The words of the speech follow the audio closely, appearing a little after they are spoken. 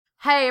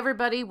Hey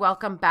everybody,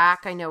 welcome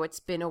back. I know it's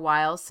been a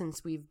while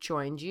since we've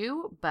joined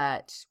you,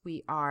 but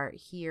we are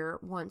here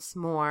once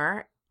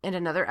more in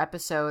another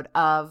episode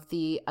of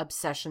the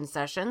Obsession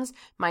Sessions.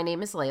 My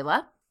name is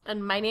Layla.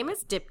 And my name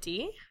is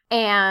Dipti.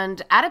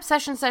 And at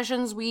Obsession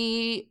Sessions,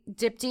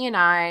 Dipti and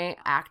I,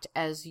 act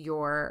as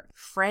your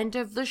friend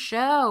of the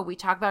show. We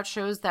talk about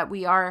shows that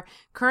we are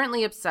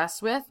currently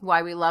obsessed with,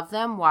 why we love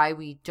them, why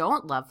we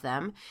don't love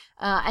them.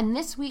 And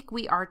this week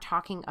we are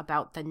talking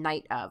about The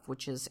Night Of,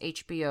 which is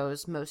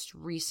HBO's most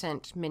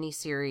recent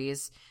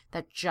miniseries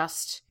that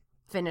just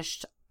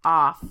finished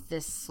off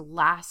this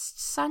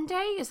last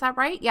Sunday. Is that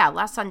right? Yeah,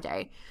 last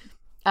Sunday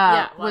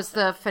was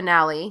the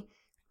finale.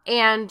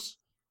 And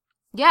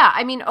yeah,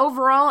 I mean,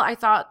 overall, I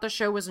thought the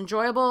show was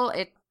enjoyable.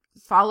 It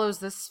follows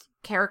this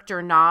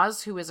character,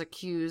 Naz, who is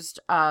accused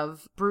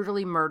of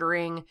brutally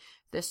murdering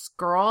this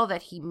girl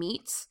that he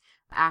meets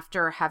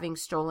after having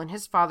stolen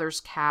his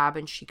father's cab,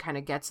 and she kind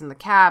of gets in the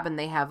cab, and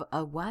they have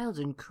a wild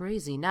and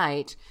crazy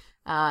night,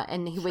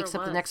 and he wakes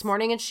up the next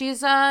morning, and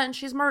she's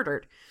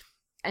murdered.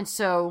 And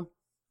so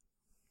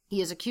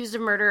he is accused of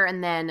murder,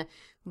 and then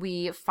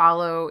we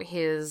follow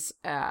his,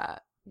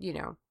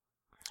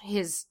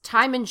 his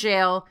time in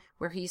jail,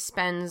 where he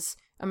spends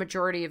a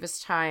majority of his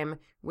time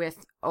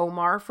with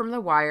Omar from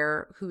The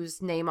Wire, whose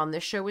name on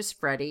this show is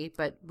Freddie,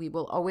 but we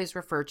will always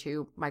refer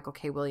to Michael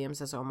K. Williams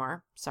as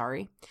Omar.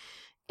 Sorry.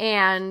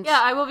 And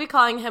yeah, I will be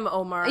calling him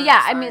Omar. Yeah,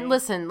 sorry. I mean,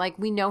 listen, like,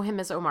 we know him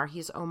as Omar.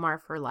 He's Omar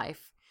for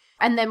life.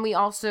 And then we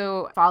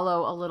also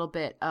follow a little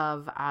bit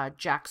of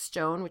Jack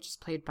Stone, which is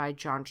played by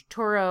John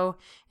Turturro,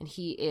 and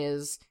he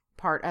is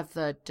part of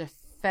the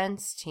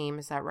defense team.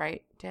 Is that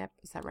right, Dip?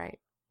 Is that right?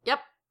 Yep.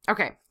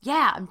 Okay.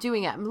 Yeah, I'm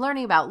doing it. I'm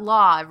learning about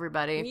law,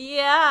 everybody.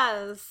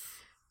 Yes.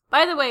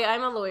 By the way,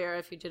 I'm a lawyer,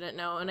 if you didn't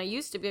know, and I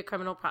used to be a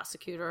criminal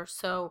prosecutor,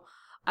 so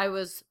I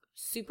was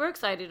super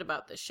excited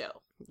about this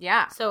show.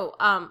 Yeah. So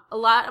a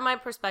lot of my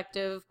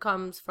perspective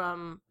comes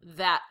from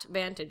that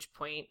vantage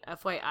point,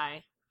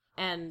 FYI.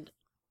 And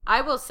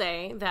I will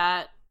say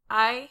that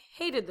I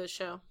hated this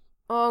show.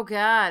 Oh,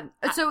 God.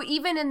 So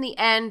even in the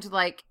end,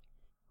 like,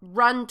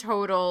 run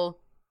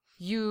total,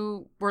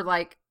 you were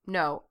like,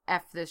 no,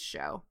 F this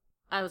show.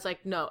 I was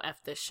like, no,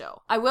 F this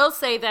show. I will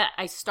say that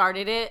I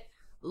started it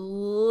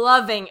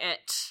loving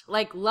it.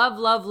 Like,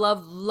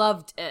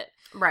 loved it.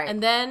 Right.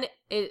 And then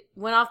it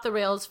went off the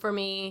rails for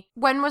me.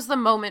 When was the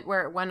moment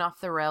where it went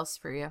off the rails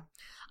for you?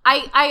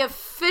 I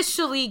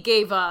officially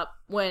gave up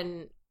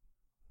when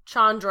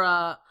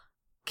Chandra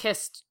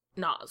kissed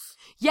Naz.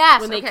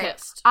 Yes, when they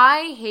kissed.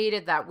 I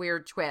hated that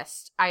weird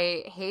twist.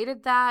 I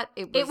hated that.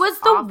 It was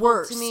the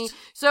worst to me.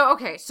 So,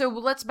 okay, so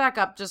let's back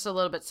up just a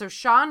little bit. So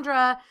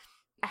Chandra...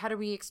 How do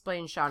we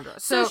explain Chandra?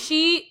 So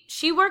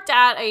she worked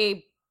at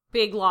a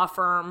big law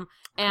firm,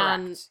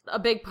 and correct. A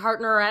big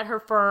partner at her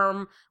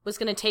firm was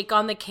going to take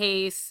on the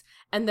case,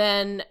 and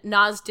then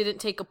Naz didn't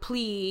take a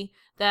plea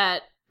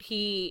that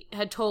he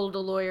had told a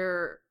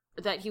lawyer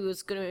that he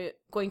was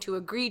going to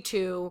agree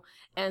to,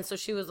 and so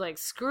she was like,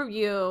 screw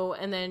you.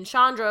 And then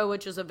Chandra,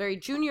 which is a very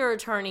junior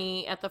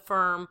attorney at the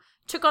firm,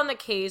 took on the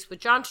case with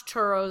John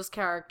Turturro's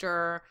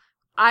character.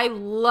 I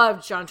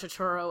loved John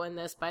Turturro in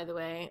this, by the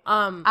way.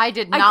 I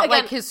did not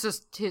like the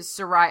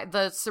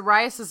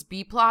psoriasis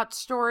B-plot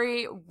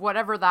story,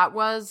 whatever that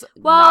was.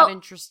 Not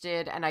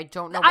interested, and I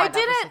don't know why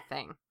that was a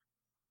thing.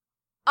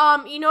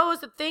 It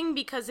was a thing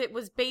because it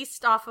was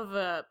based off of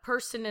a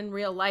person in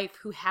real life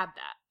who had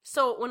that.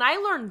 So when I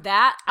learned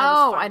that,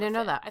 I didn't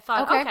know that. I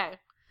thought, okay.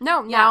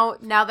 No, yeah.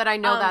 now that I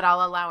know that,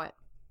 I'll allow it.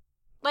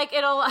 Like,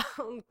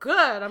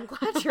 good. I'm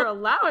glad you're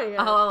allowing it.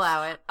 I'll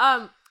allow it.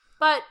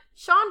 But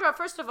Chandra,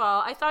 first of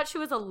all, I thought she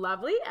was a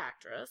lovely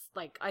actress.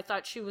 Like, I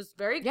thought she was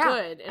very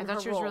good in her role. I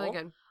thought she was really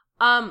good.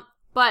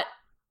 But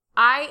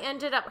I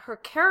ended up, her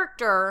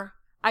character,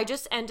 I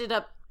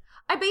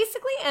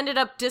basically ended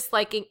up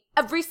disliking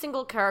every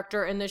single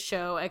character in the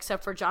show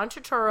except for John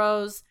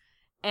Turturro's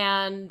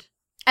and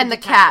the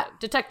cat.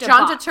 Detective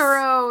John Box.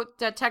 Turturro,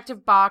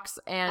 Detective Box,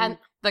 and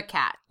the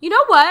cat. You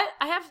know what?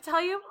 I have to tell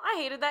you, I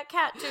hated that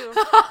cat too.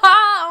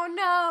 Oh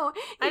no!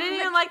 I didn't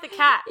even like the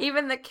cat.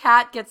 Even the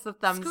cat gets the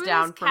thumbs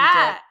down from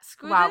Dip.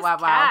 Screw this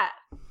cat.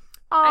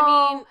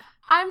 Oh,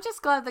 I'm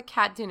just glad the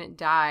cat didn't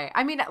die.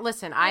 I mean,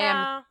 listen,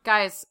 I'm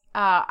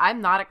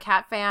not a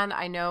cat fan.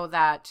 I know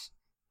that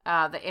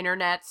the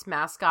internet's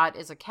mascot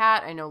is a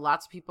cat. I know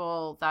lots of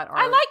people that are.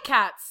 I like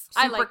cats.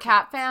 Super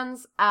cat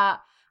fans.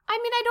 I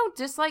mean, I don't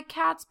dislike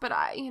cats, but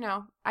I'm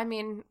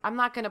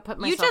not going to put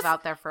myself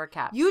out there for a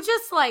cat. You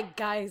just like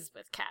guys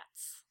with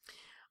cats.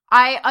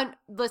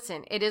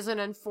 Listen, it is an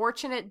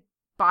unfortunate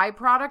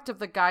byproduct of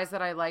the guys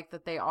that I like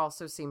that they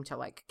also seem to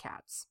like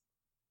cats.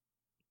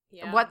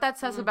 Yeah. What that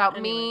says about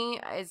me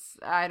is,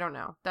 I don't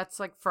know. That's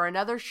like for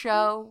another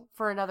show,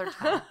 for another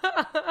time.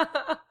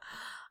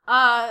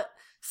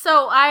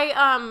 So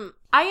I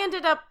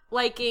ended up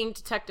liking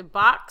Detective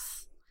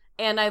Box,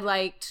 and I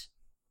liked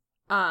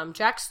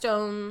Jack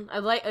Stone. I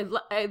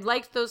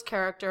liked those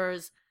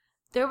characters.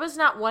 There was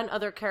not one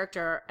other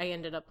character I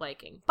ended up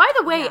liking. By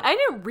the way, I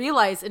didn't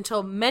realize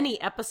until many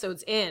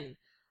episodes in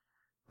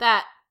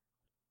that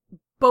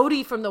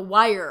Bodhi from The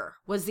Wire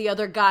was the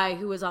other guy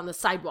who was on the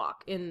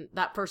sidewalk in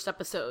that first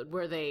episode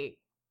where they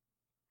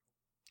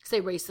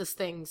say racist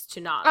things to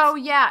Nas. Oh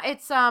yeah,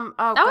 it's that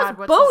God,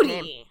 was what's his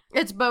Bodhi. name?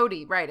 It's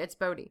Bodhi, right? It's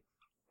Bodhi.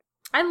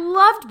 I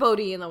loved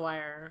Bodhi in The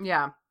Wire.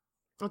 Yeah,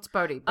 it's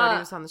Bodhi. Bodhi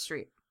was on the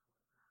street.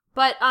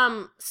 But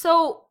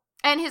so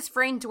and his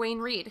friend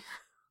Dwayne Reed.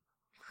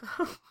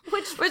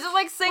 which is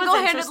like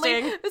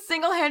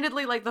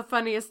single-handedly like the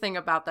funniest thing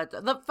about that.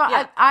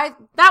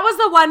 That was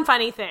the one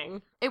funny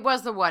thing. It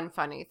was the one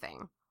funny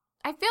thing.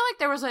 I feel like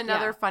there was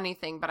another funny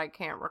thing, but I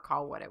can't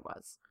recall what it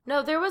was.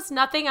 No, there was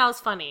nothing else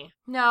funny.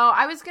 No,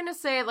 I was gonna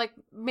say like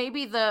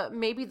maybe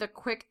the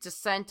quick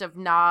descent of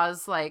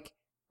Nas, like.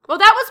 Well,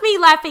 that was me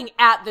laughing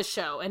at the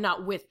show and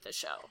not with the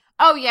show.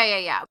 Oh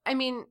yeah. I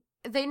mean,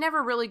 they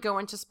never really go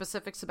into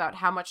specifics about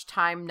how much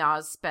time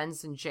Nas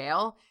spends in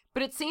jail.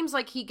 But it seems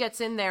like he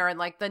gets in there and,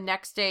 like, the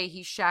next day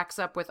he shacks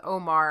up with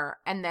Omar,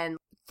 and then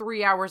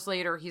 3 hours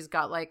later he's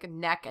got, like,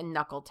 neck and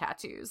knuckle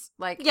tattoos.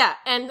 Like, yeah,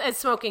 and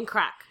smoking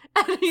crack.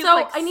 And he's, so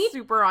like,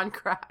 super on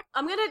crack.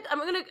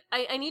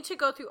 I need to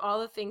go through all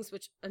the things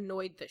which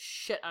annoyed the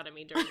shit out of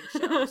me during the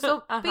show.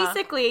 So,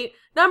 basically,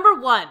 number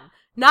one,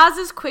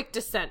 Nas's quick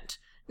descent.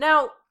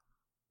 Now,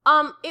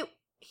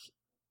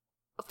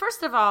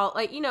 first of all,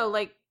 like, you know,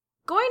 like,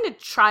 going to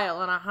trial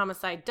on a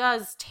homicide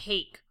does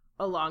take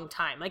a long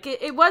time. Like,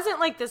 it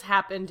wasn't like this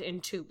happened in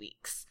 2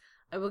 weeks.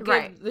 I will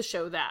give the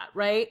show that,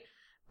 right?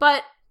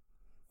 But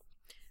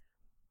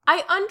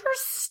I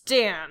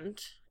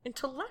understand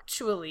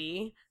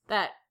intellectually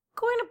that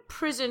going to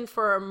prison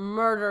for a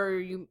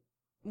murder,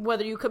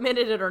 whether you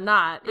committed it or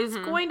not, is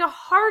going to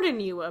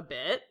harden you a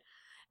bit,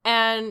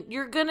 and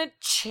you're gonna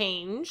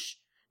change.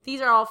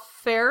 These are all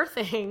fair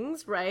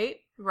things, right?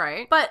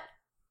 Right. But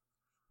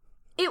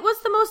it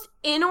was the most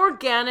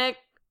inorganic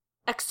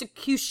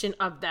execution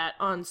of that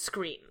on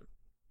screen.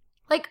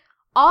 Like,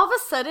 all of a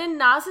sudden,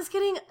 Nas is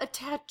getting a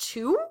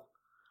tattoo?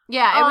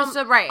 Yeah, it was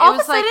right. All it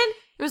was of a sudden,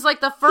 it was like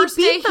the first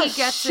day he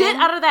gets shit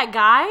out of that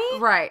guy.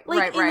 Right,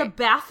 like right. in the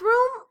bathroom.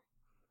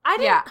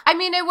 Yeah, I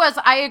mean, it was.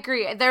 I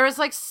agree. There was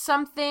like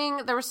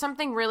something. There was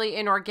something really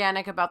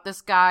inorganic about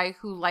this guy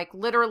who, like,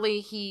 literally,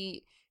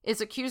 he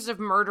is accused of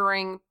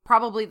murdering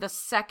probably the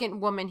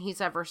second woman he's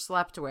ever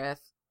slept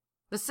with.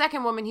 The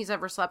second woman he's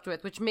ever slept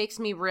with, which makes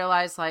me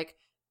realize, like,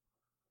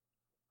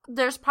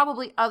 there's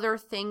probably other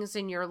things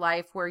in your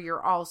life where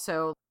you're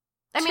also,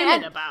 I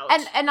mean,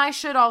 and I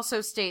should also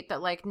state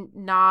that, like,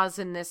 Nas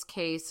in this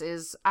case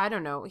is, I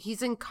don't know,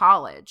 he's in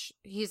college.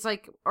 He's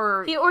like,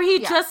 he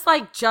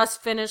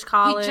just finished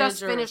college. He just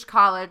finished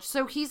college.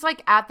 So he's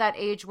like at that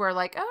age where,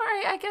 like, all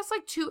right, I guess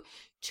like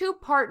two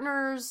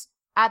partners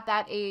at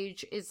that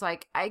age is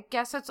like, I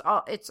guess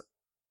it's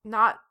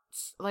not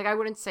like, I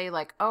wouldn't say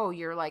like, oh,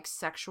 you're like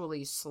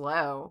sexually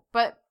slow,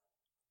 but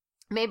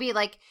maybe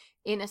like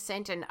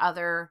innocent in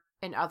other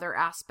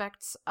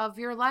aspects of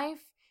your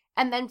life.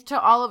 And then to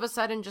all of a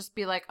sudden just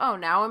be like, oh,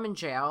 now I'm in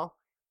jail,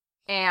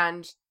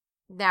 and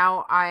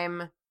now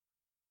I'm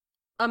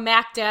a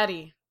Mac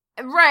Daddy,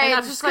 right? And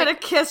I'm just gonna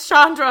kiss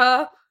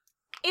Chandra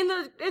in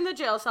the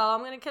jail cell.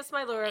 I'm gonna kiss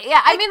my lawyer.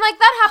 Yeah, I mean, like,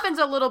 that happens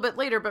a little bit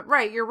later, but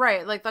right, you're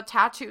right. Like, the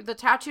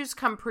tattoos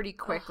come pretty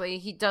quickly.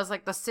 He does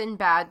like the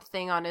Sinbad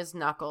thing on his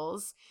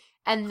knuckles,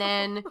 and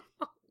then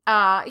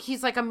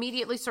he's like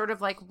immediately sort of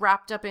like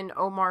wrapped up in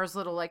Omar's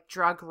little like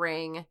drug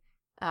ring,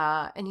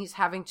 and he's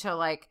having to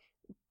like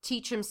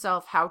teach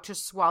himself how to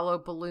swallow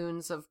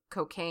balloons of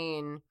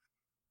cocaine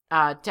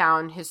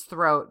down his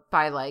throat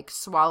by like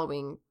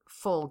swallowing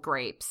full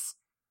grapes.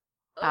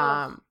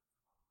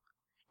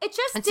 It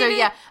just and didn't... so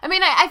yeah, I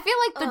mean, I feel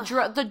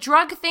like the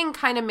drug thing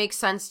kind of makes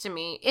sense to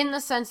me in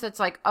the sense that's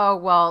like, oh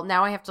well,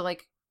 now I have to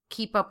like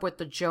keep up with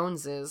the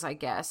Joneses, I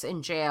guess,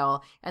 in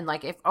jail, and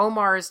like if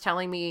Omar is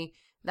telling me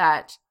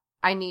that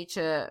I need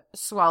to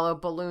swallow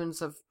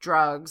balloons of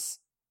drugs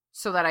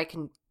so that I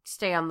can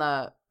stay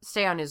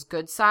on his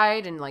good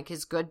side and like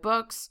his good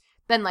books,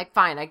 then like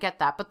fine, I get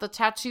that. But the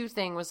tattoo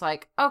thing was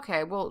like,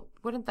 okay, well,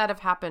 wouldn't that have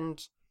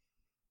happened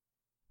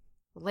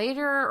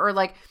later?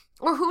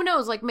 Or who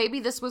knows, like maybe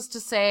this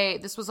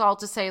was all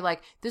to say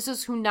like this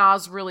is who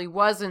Nas really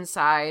was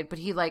inside, but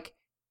he like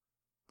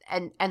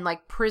and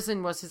like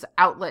prison was his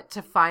outlet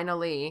to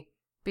finally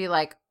be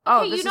like,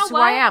 oh, okay, this is who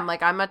I am.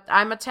 Like I'm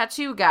a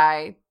tattoo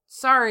guy.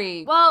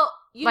 Sorry. Well,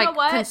 you know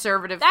what?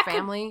 Conservative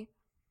family.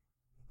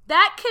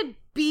 That could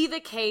be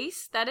the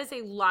case. That is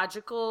a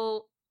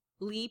logical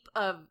leap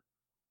of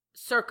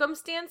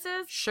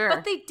circumstances. Sure.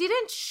 But they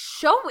didn't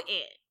show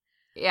it.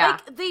 Yeah.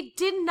 Like, they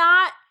did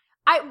not...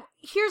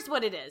 Here's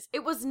what it is.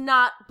 It was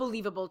not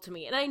believable to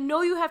me. And I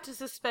know you have to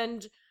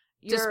suspend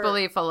your...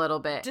 disbelief a little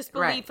bit.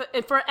 Disbelief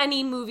for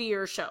any movie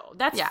or show.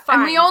 That's fine.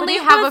 And we only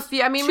have a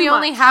few... I mean, we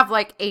only have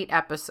like 8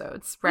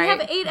 episodes, right? We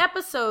have 8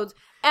 episodes.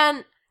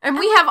 And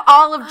we have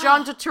all of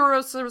John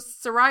Turturro's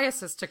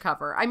psoriasis to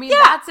cover. I mean,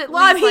 that's at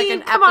least like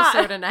an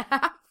episode and a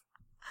half.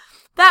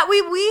 That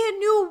we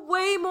knew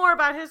way more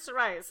about his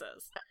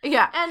psoriasis.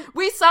 Yeah. And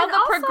we saw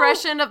the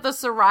progression of the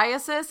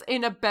psoriasis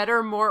in a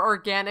better, more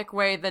organic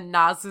way than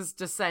Nas's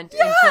descent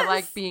into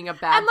like being a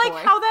bad boy. And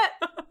like how that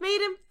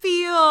made him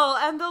feel,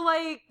 and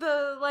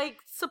the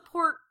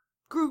support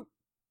group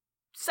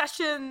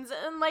sessions,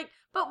 and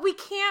but we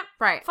can't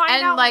find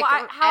and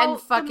out how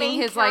and fucking the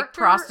main his character,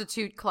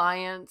 prostitute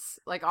clients,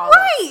 all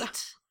that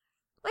stuff.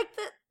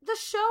 The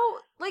show,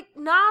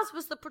 Nas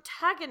was the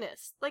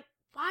protagonist.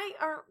 Why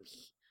aren't we?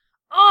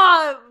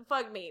 Oh,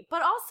 fuck me.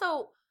 But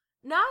also,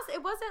 Nas,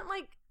 it wasn't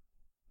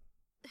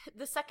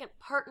the second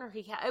partner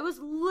he had. It was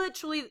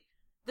literally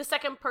the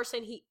second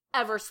person he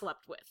ever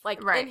slept with,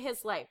 in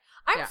his life.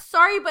 I'm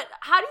sorry, but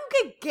how do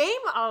you get game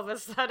all of a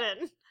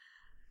sudden?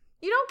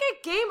 You don't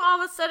get game all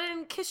of a sudden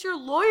and kiss your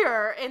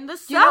lawyer in the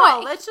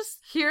cell. That's just...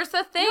 Here's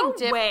the thing,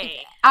 no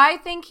way. I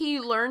think he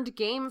learned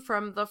game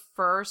from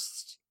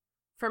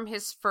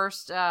his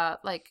first,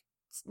 not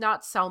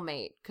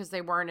cellmate, because they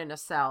weren't in a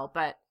cell,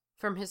 but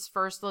from his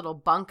first little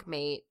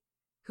bunkmate,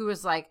 who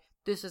was like,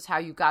 this is how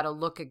you gotta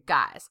look at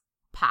guys.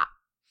 Pop,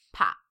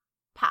 pop,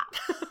 pop.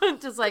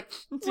 Just wait.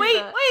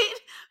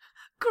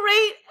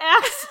 Great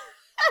ass.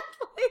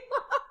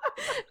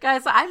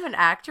 Guys, I'm an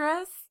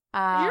actress.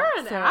 You're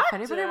an actor.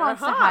 If anybody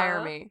wants to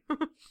hire me.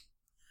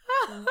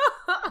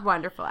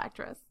 Wonderful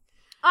actress.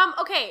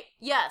 Okay,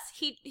 yes,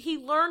 he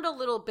learned a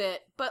little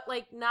bit, but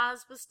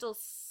Nas was still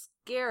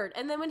scared.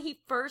 And then when he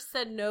first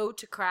said no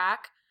to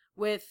crack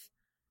with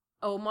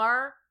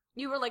Omar,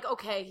 you were like,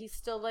 okay, he's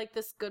still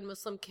this good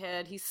Muslim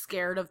kid. He's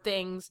scared of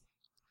things.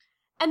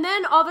 And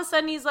then all of a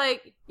sudden he's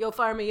like, yo,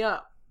 fire me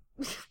up.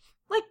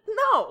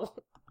 No.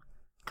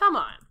 Come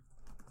on.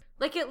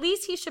 At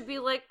least he should be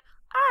like,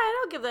 all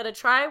right, I'll give that a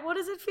try. What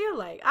does it feel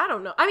like? I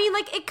don't know. I mean,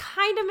 it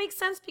kind of makes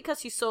sense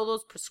because he sold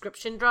those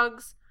prescription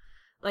drugs,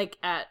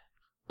 at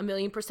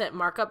 1,000,000%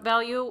 markup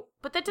value.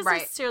 But that doesn't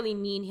necessarily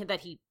mean that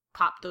he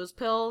popped those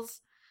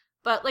pills.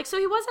 But, so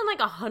he wasn't,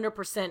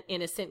 100%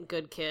 innocent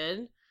good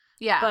kid.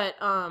 Yeah.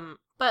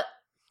 But...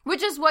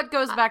 Which is what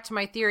goes back to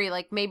my theory.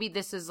 Maybe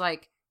this is,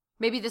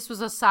 maybe this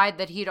was a side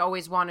that he'd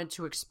always wanted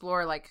to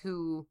explore,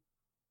 who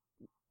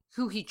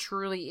he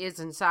truly is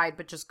inside,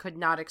 but just could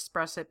not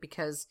express it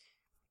because...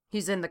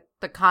 He's in the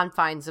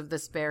confines of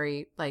this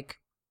very,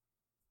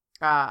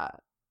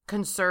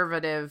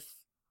 conservative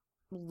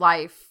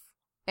life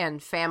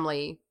and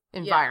family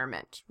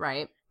environment,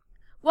 right?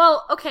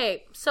 Well,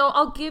 okay, so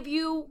I'll give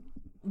you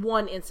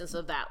one instance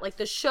of that.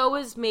 The show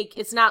is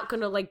it's not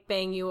gonna,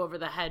 bang you over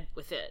the head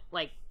with it,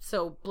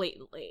 so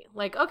blatantly.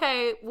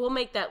 Okay, we'll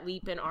make that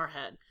leap in our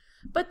head.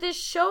 But this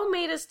show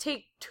made us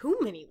take too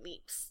many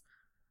leaps.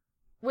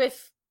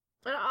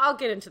 I'll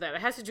get into that.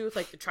 It has to do with,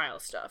 the trial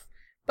stuff.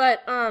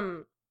 But,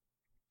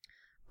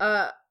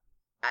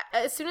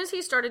 as soon as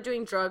he started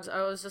doing drugs,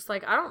 I was just I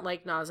don't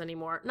like Nas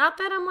anymore. Not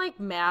that I'm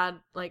mad.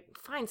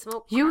 Fine,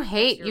 smoke. You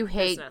hate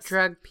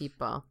drug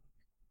people.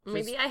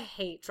 Maybe I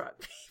hate drug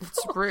people.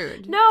 It's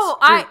rude. No,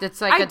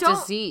 it's a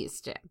disease,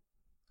 Jim.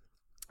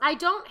 I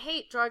don't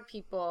hate drug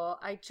people.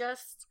 I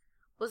just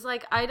was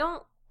I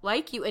don't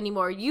like you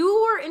anymore.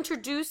 You were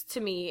introduced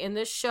to me in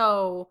this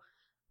show.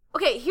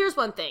 Okay, here's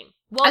one thing.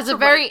 Walter as a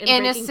very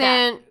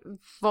innocent,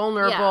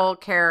 vulnerable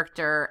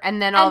character,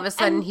 and then all of a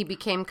sudden he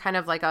became kind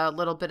of a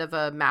little bit of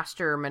a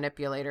master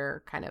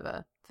manipulator kind of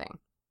a thing.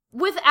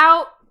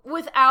 Without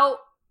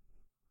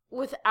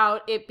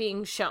it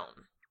being shown.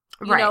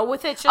 You know,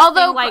 with it just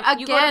although, being again,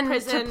 you go to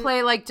prison. To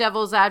play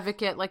devil's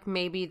advocate,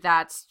 maybe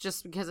that's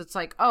just because it's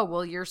oh,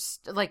 well, you're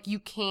you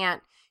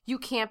can't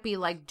be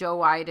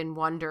doe-eyed and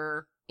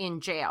wonder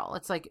in jail.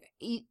 It's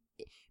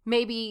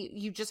maybe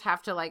you just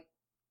have to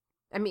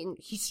I mean,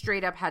 he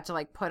straight up had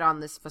to, put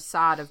on this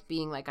facade of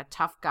being, a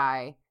tough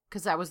guy,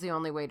 because that was the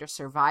only way to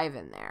survive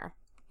in there,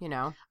 you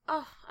know?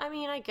 Oh, I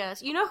mean, I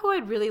guess. You know who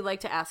I'd really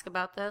like to ask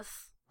about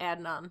this?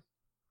 Adnan.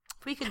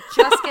 If we could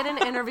just get an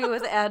interview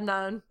with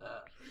Adnan.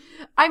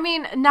 I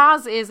mean,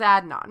 Nas is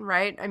Adnan,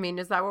 right? I mean,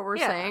 is that what we're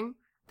saying?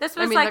 This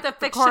was, the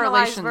fictionalized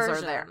correlations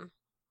version. Are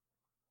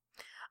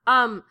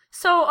there.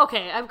 So,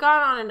 okay, I've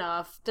gone on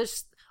enough.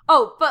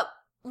 But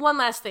one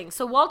last thing.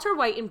 So, Walter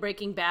White in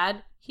Breaking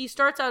Bad... He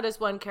starts out as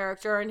one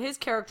character, and his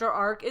character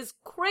arc is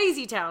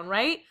Crazy Town,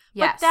 right?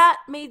 Yes. But that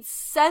made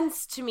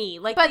sense to me.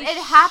 But it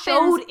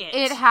happens.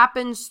 It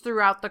happens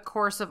throughout the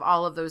course of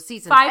all of those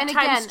seasons. 5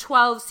 times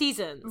 12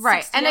 seasons,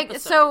 right? And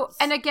episodes.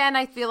 again,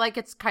 I feel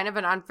it's kind of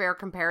an unfair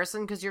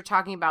comparison because you're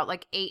talking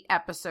about 8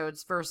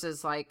 episodes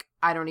versus I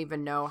don't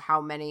even know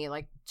how many,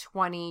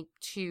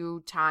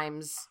 22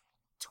 times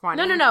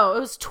 20. No. It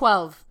was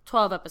 12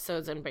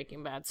 episodes in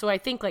Breaking Bad. So I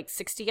think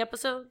 60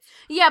 episodes.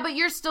 Yeah, but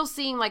you're still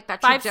seeing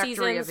that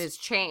trajectory of his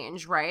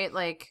change, right?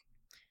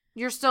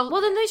 You're still...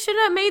 Well, then they should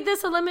have made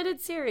this a limited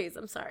series.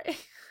 I'm sorry.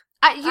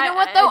 You know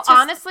what, though?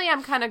 Honestly,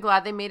 I'm kind of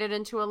glad they made it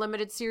into a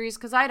limited series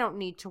because I don't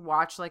need to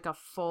watch a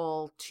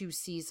full 2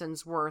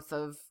 seasons worth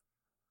of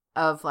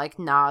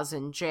Nas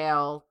in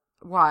jail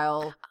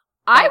while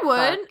I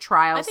would. The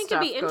trial I think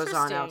stuff it'd be goes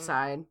on interesting.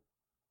 outside.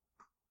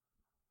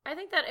 I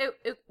think that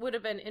it would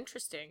have been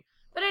interesting.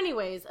 But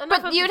anyways,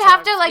 but you'd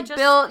have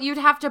to you'd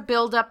have to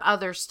build up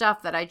other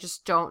stuff that I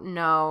just don't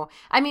know.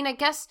 I mean, I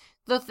guess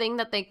the thing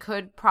that they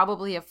could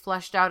probably have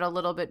fleshed out a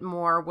little bit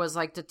more was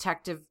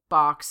Detective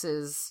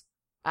Box's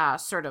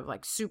sort of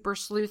like super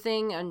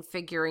sleuthing and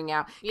figuring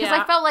out, because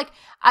Yeah. I felt like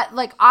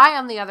I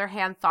on the other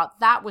hand thought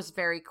that was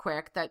very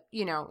quick, that,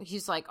 you know,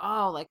 he's like,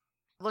 oh, like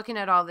looking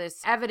at all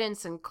this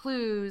evidence and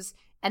clues,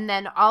 and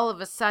then all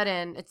of a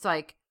sudden it's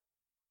like,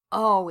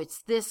 oh,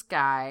 it's this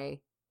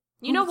guy,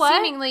 You know who what?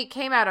 seemingly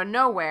came out of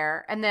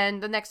nowhere, and then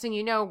the next thing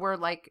you know, we're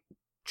like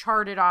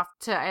charted off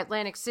to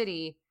Atlantic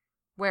City,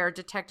 where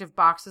Detective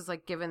Box is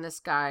like giving this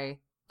guy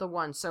the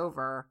once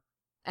over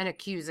and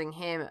accusing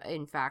him,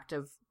 in fact,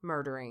 of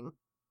murdering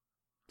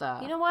the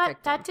You know what?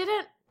 victim.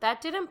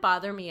 That didn't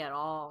bother me at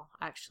all,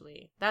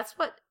 actually. That's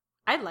what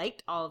I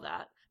liked, all of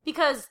that,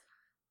 because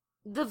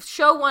the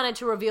show wanted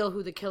to reveal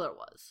who the killer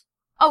was.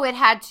 Oh, it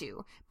had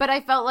to. But I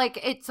felt like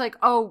it's like,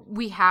 oh,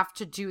 we have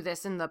to do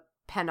this in the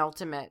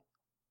penultimate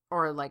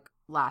or like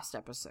last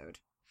episode.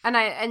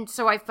 And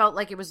so I felt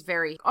like it was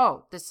very,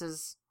 oh, this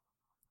is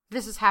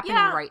happening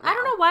right now. I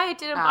don't know why it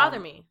didn't bother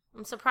me.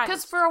 I'm surprised.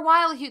 Because for a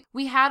while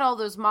we had all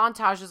those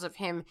montages of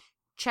him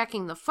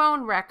checking the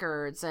phone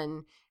records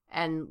and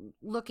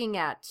looking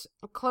at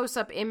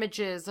close-up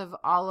images of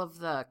all of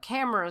the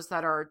cameras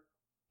that are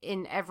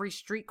in every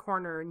street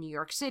corner in New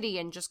York City,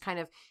 and just kind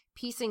of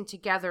piecing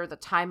together the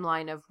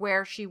timeline of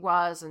where she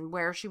was and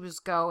where she was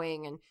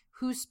going and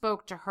who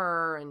spoke to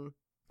her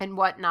and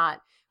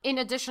whatnot. In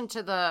addition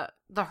to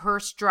the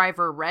hearse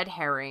driver red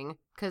herring,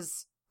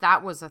 because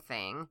that was a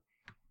thing.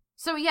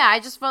 So yeah, I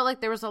just felt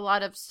like there was a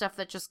lot of stuff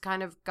that just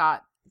kind of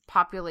got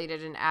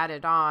populated and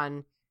added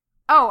on.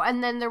 Oh,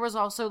 and then there was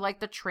also like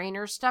the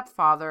trainer's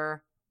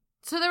stepfather.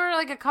 So there were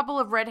like a couple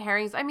of red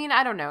herrings. I mean,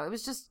 I don't know. It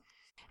was just,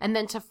 and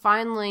then to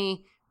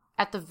finally,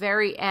 at the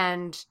very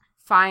end,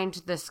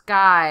 find this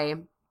guy,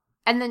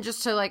 and then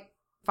just to like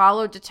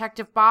follow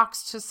Detective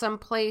Box to some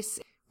place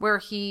where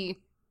he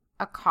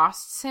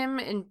accosts him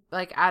in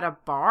like at a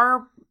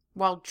bar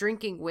while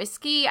drinking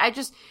whiskey.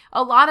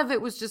 A lot of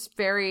it was just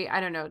very, I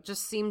don't know,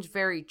 just seemed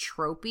very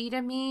tropey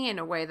to me in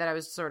a way that I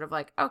was sort of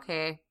like,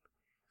 okay,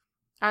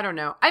 I don't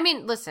know. I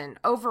mean, listen,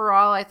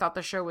 overall, I thought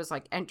the show was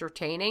like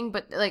entertaining,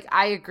 but like,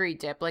 I agree,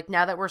 Dip. Like,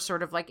 now that we're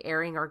sort of like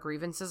airing our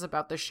grievances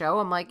about the show,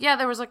 I'm like, yeah,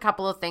 there was a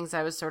couple of things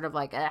I was sort of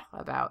like,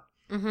 about.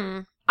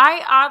 Mm-hmm.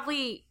 I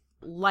oddly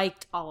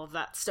liked all of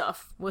that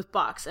stuff with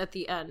Box at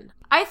the end.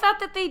 I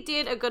thought that they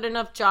did a good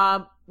enough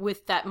job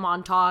with that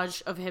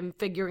montage of him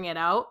figuring it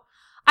out.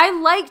 I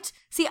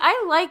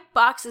like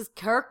Box's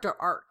character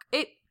arc.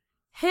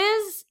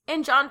 His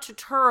and John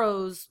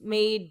Turturro's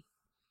made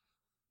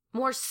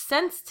more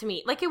sense to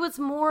me. Like, it was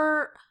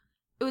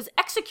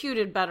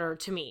executed better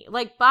to me.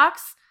 Like,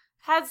 Box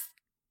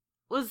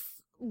was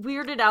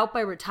weirded out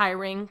by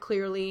retiring,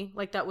 clearly.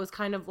 Like, that was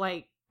kind of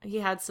like, he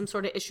had some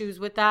sort of issues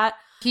with that.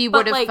 He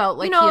would have felt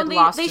like he had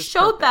lost his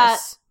showed purpose.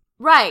 That,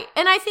 right.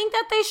 And I think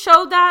that they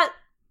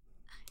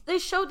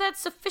showed that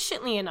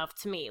sufficiently enough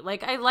to me.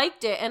 Like, I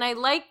liked it, and I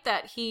liked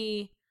the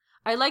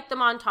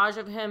montage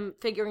of him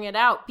figuring it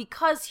out,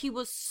 because he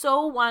was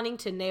so wanting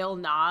to nail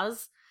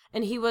Nas,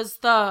 and he was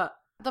the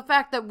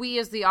fact that we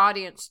as the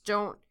audience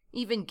don't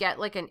even get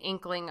like an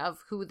inkling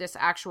of who this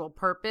actual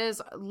perp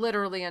is,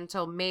 literally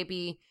until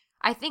maybe,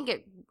 I think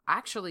it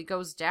actually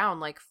goes down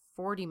like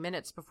 40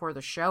 minutes before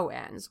the show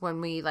ends,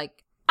 when we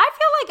like, I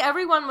feel like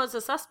everyone was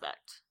a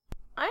suspect.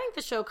 I think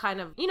the show kind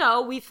of,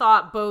 we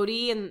thought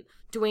Bodie and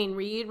Dwayne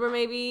Reed were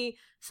maybe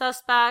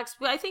suspects.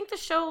 But I think the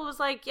show was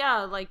like,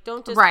 yeah, like,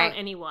 don't discount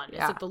anyone.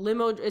 Yeah. Is it the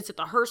limo? Is it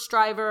the hearse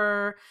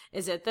driver?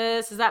 Is it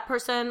this? Is that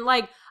person?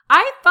 Like,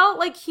 I felt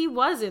like he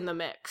was in the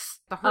mix.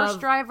 The hearse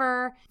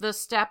driver, the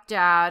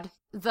stepdad,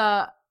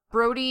 the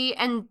Brody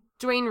and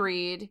Dwayne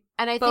Reed,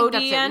 and I think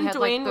Bodie that's it. And we had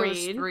Dwayne like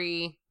those Reed.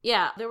 three.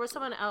 Yeah, there was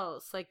someone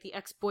else, like the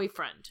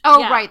ex-boyfriend. Oh,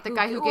 yeah, right, the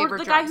guy who gave her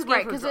drugs.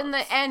 Right, because in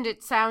the end,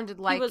 it sounded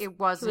like it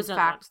was in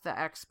fact the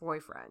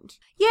ex-boyfriend.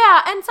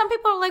 Yeah, and some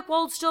people are like,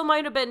 well, it still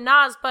might have been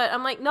Nas, but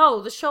I'm like,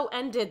 no, the show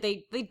ended.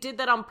 They did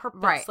that on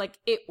purpose. Right. Like,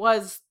 it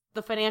was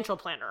the financial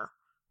planner.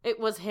 It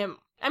was him.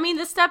 I mean,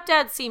 the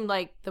stepdad seemed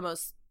like the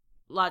most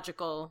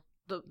logical,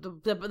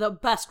 the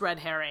best red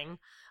herring.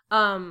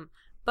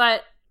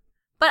 But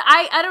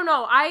I don't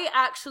know. I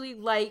actually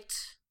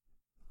liked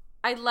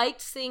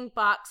seeing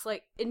Box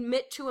like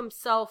admit to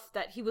himself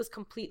that he was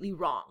completely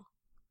wrong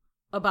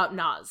about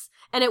Nas.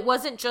 And it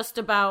wasn't just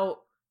about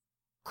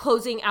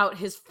closing out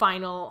his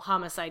final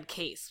homicide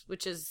case,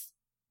 which is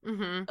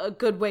a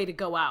good way to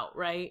go out,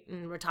 right?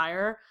 And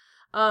retire.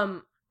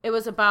 It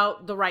was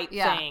about the right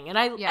thing. And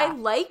I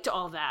liked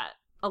all that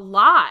a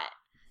lot.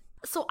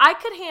 So I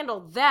could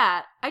handle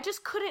that. I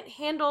just couldn't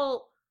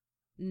handle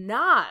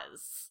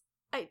Nas.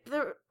 I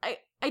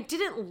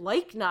didn't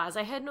like Nas.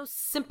 I had no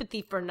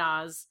sympathy for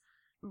Nas.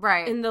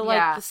 Right. In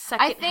the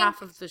second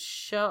half of the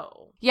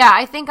show. Yeah,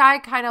 I think I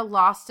kind of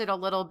lost it a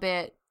little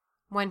bit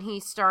when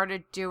he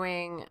started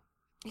doing,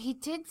 he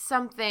did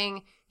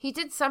something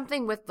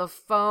with the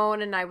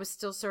phone, and I was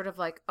still sort of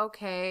like,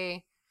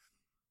 okay.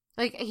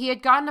 Like, he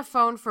had gotten a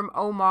phone from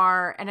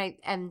Omar, and I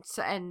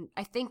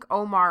think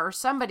Omar or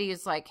somebody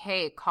is like,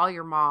 hey, call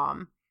your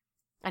mom.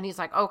 And he's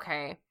like,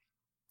 okay.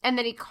 And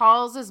then he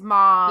calls his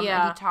mom,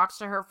 and he talks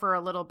to her for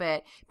a little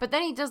bit. But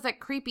then he does that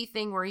creepy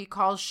thing where he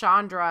calls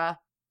Chandra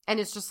And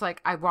it's just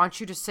like, I want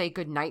you to say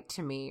goodnight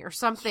to me or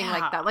something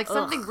like that. Like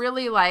something Ugh.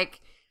 really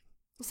like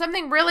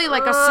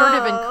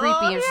assertive and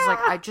creepy. And she's like,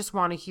 I just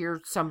want to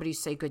hear somebody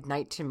say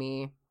goodnight to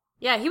me.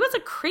 Yeah, he was a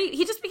creep.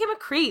 He just became a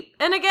creep.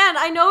 And again,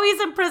 I know he's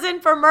in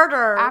prison for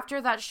murder. After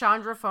that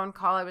Chandra phone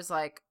call, I was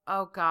like,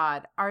 oh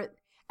God.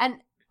 And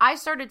I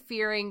started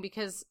fearing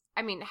because,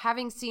 I mean,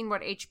 having seen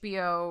what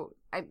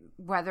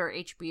whether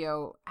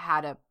HBO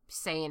had a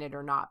say in it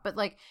or not, but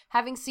like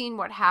having seen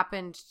what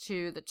happened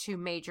to the two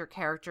major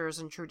characters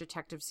in True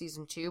Detective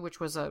season 2, which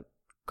was a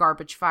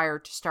garbage fire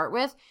to start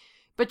with.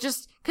 But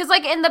just because,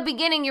 like, in the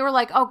beginning, you were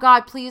like, oh,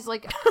 God, please,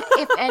 like,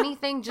 if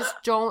anything, just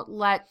don't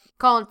let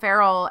Colin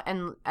Farrell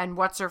and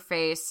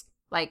what's-her-face,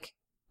 like,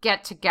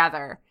 get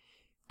together.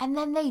 And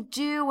then they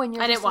do, and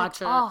you're just like,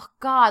 oh,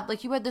 God,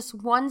 like, you had this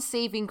one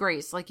saving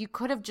grace. Like, you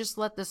could have just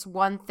let this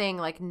one thing,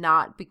 like,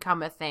 not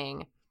become a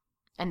thing.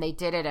 And they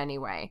did it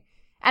anyway.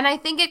 And I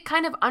think it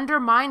kind of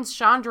undermines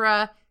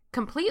Chandra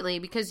completely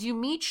because you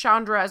meet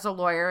Chandra as a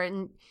lawyer,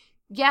 and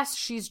yes,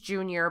 she's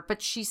junior,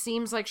 but she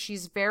seems like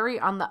she's very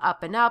on the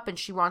up and up, and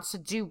she wants to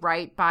do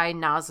right by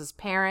Naz's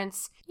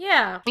parents.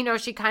 Yeah. You know,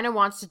 she kind of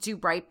wants to do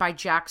right by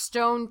Jack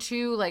Stone,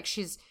 too. Like,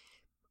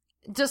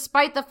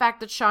 despite the fact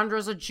that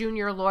Chandra's a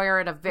junior lawyer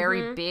at a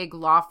very big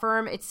law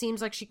firm, it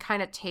seems like she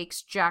kind of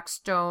takes Jack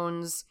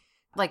Stone's,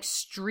 like,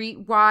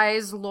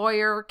 streetwise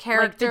lawyer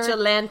character. Like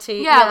vigilante.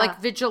 Yeah,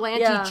 like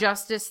vigilante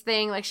justice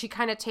thing. Like, she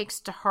kind of takes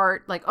to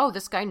heart, like, oh,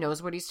 this guy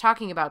knows what he's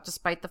talking about,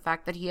 despite the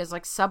fact that he has,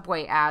 like,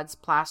 subway ads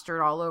plastered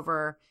all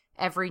over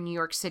every New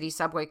York City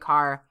subway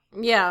car.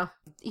 Yeah.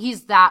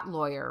 He's that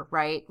lawyer,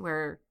 right?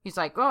 Where he's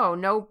like, oh,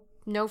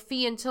 no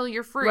fee until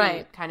you're free,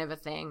 right, kind of a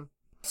thing.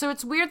 So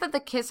it's weird that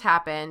the kiss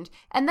happened.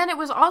 And then it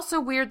was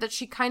also weird that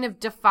she kind of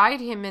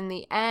defied him in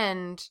the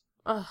end.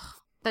 Ugh.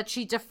 That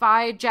she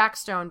defied Jack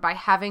Stone by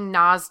having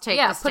Naz take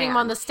the stand. Put him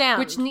on the stand.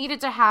 Which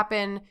needed to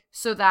happen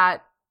so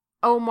that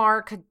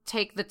Omar could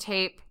take the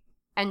tape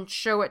and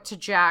show it to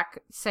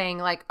Jack saying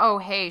like, oh,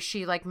 hey,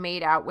 she like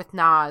made out with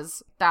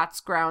Naz. That's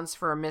grounds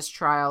for a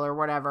mistrial or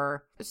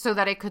whatever. So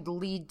that it could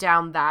lead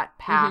down that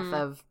path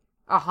of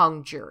a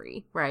hung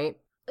jury, right?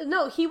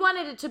 No, he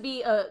wanted it to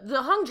be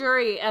the hung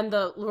jury and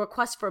the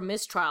request for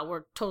mistrial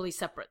were totally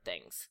separate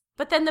things.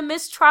 But then the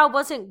mistrial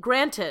wasn't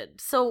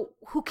granted, so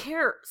who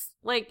cares?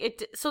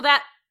 Like, so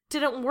that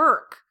didn't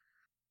work.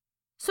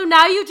 So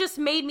now you just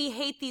made me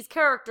hate these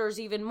characters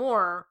even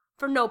more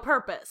for no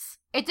purpose.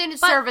 It didn't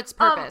serve its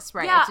purpose,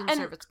 right? Yeah, it didn't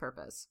serve its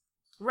purpose.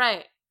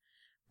 Right.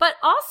 But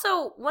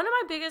also, one of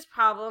my biggest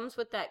problems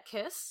with that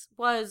kiss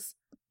was,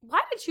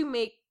 why'd you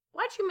make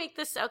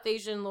this South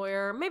Asian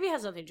lawyer? Maybe it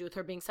has nothing to do with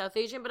her being South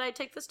Asian, but I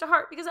take this to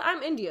heart because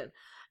I'm Indian.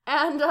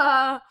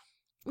 And,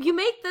 you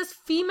make this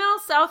female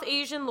South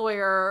Asian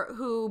lawyer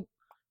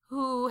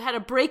who had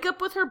a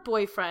breakup with her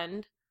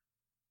boyfriend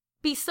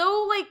be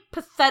so, like,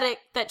 pathetic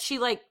that she,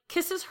 like,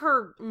 kisses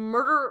her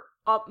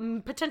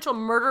potential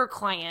murder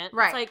client.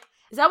 Right. It's like,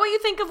 is that what you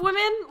think of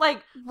women?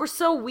 Like, we're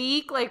so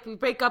weak, like, we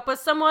break up with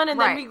someone and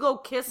then we go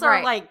kiss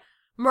our, like,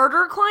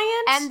 murder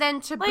client? And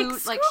then to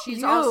boot, like,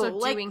 she's also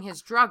doing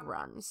his drug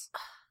runs.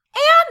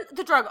 And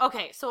the drug.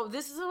 Okay, so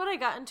this is what I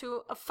got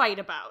into a fight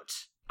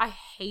about. I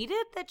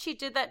hated that she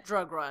did that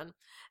drug run.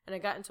 And I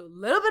got into a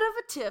little bit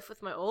of a tiff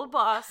with my old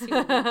boss. He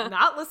will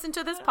not listen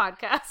to this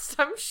podcast,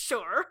 I'm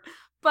sure.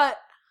 But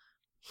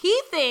he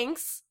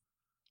thinks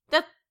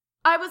that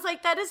I was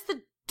like, that is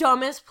the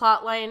dumbest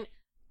plotline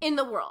in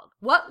the world.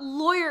 What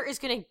lawyer is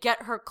going to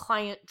get her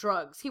client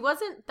drugs? He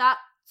wasn't that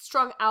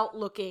strung out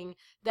looking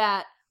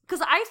that,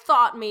 because I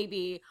thought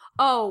maybe,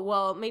 oh,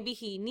 well, maybe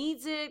he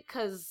needs it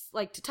because,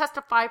 like, to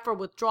testify for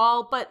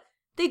withdrawal, but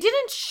they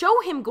didn't show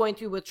him going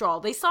through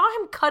withdrawal. They saw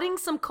him cutting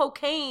some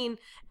cocaine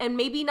and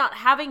maybe not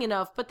having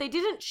enough, but they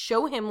didn't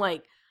show him,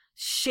 like,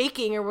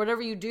 shaking or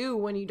whatever you do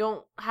when you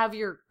don't have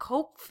your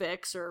coke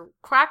fix or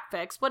crack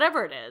fix,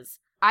 whatever it is.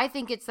 I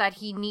think it's that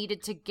he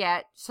needed to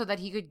get so that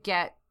he could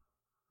get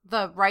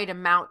the right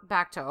amount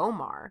back to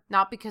Omar,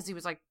 not because he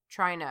was, like,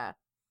 trying to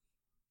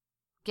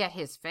get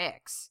his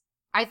fix.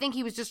 I think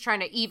he was just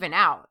trying to even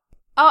out.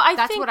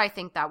 That's what I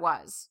think that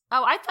was.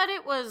 Oh, I thought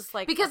it was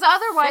like because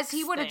otherwise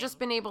he would have just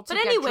been able to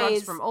get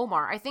drugs from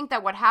Omar. I think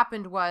that what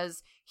happened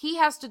was he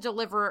has to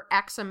deliver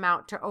X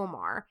amount to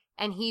Omar,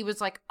 and he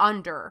was like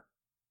under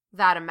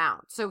that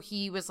amount. So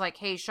he was like,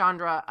 "Hey,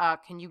 Chandra,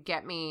 can you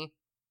get me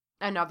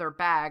another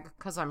bag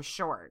because I'm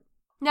short?"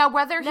 Now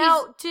whether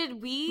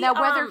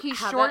he's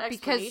short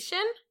because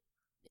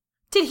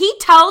did he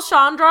tell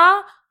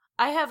Chandra,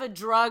 I have a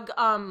drug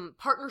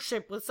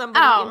partnership with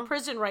somebody in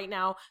prison right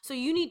now, so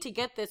you need to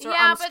get this or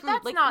I'm screwed. But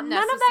that's like, not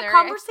necessary. None of that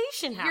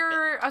conversation happened.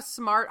 You're a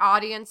smart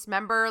audience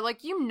member.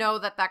 Like, you know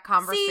that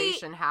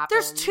conversation happened.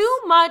 There's too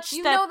much.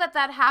 You know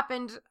that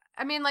happened.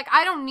 I mean, like,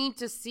 I don't need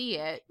to see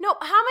it. No,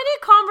 how many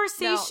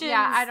conversations? No,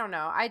 yeah, I don't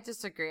know. I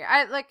disagree.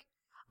 I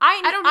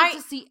don't need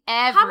to see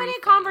everything. How many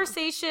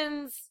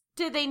conversations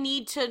did they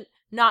need to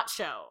not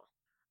show?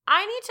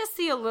 I need to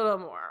see a little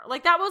more.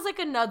 Like, that was like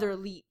another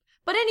leap.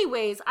 But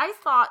anyways, I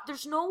thought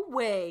there's no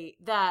way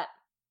that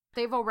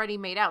they've already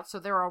made out, so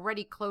they're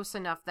already close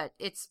enough that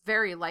it's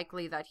very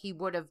likely that he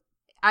would have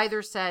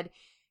either said,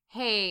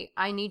 hey,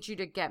 I need you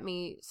to get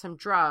me some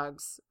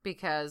drugs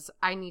because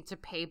I need to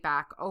pay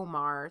back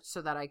Omar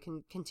so that I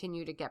can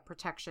continue to get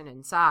protection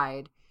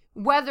inside.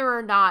 Whether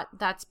or not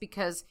that's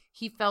because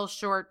he fell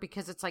short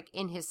because it's like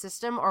in his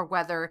system, or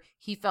whether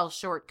he fell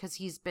short because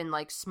he's been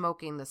like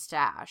smoking the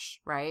stash,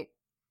 right?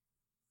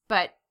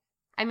 But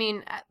I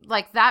mean,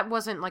 like that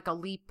wasn't like a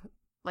leap,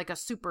 like a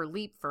super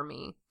leap for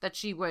me that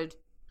she would.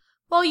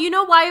 Well, you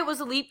know why it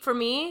was a leap for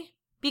me?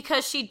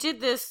 Because she did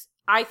this,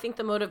 I think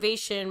the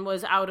motivation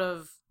was out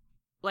of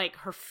like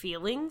her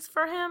feelings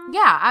for him.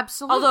 Yeah,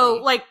 absolutely.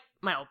 Although like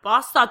my old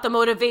boss thought the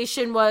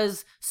motivation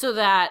was so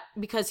that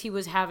because he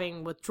was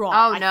having withdrawal.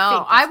 Oh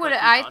no,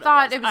 I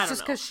thought it was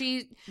just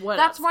because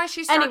that's why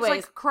she starts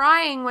like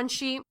crying when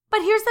she.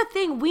 But here's the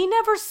thing: we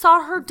never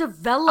saw her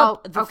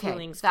develop the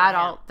feelings. That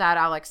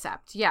I'll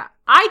accept. Yeah,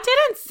 I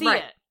didn't see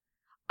it.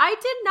 I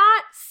did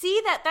not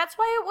see that. That's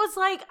why it was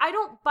like I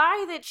don't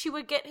buy that she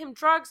would get him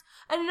drugs.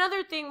 And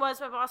another thing was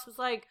my boss was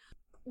like,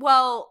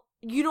 "Well,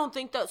 you don't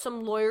think that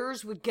some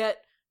lawyers would get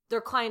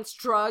their clients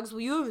drugs?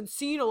 Well, you haven't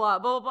seen a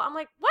lot, blah, blah, blah." I'm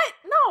like, what?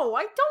 No,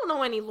 I don't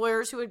know any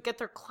lawyers who would get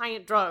their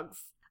client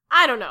drugs.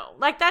 I don't know.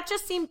 Like, that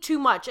just seemed too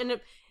much. And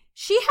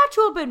she had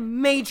to have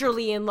been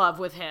majorly in love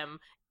with him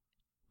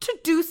to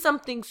do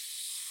something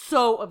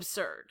so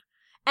absurd.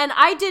 And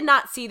I did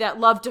not see that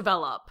love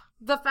develop.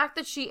 The fact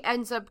that she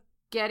ends up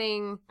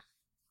getting,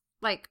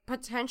 like,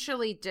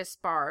 potentially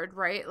disbarred,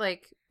 right?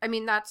 Like, I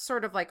mean, that's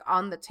sort of, like,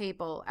 on the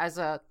table as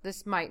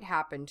this might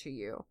happen to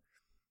you.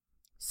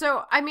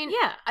 So, I mean,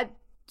 yeah.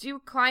 Do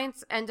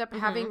clients end up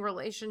having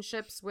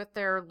relationships with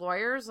their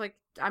lawyers? Like,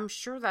 I'm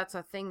sure that's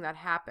a thing that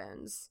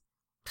happens.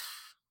 I'm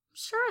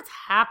sure it's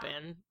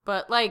happened,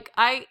 but like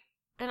I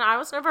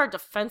was never a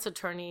defense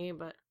attorney,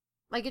 but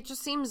like it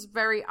just seems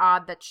very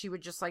odd that she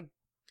would just like,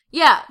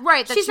 yeah,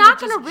 right. That she's she not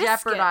would going to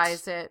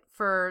jeopardize it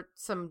for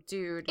some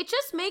dude. It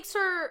just makes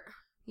her,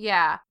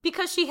 yeah,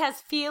 because she has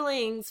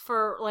feelings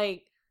for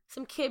like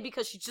some kid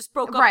because she just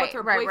broke up with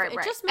her boyfriend. Right.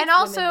 It just makes and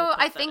also,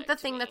 I pathetic think the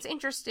thing that's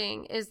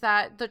interesting is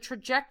that the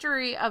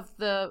trajectory of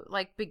the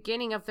like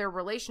beginning of their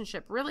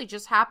relationship really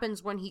just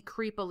happens when he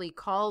creepily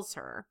calls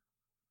her.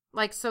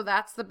 Like, so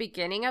that's the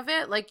beginning of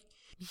it. Like,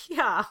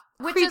 yeah,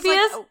 which creepiest,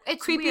 is like,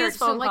 it's creepiest weird.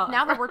 So like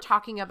now that we're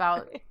talking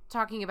about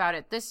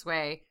it this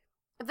way,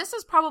 this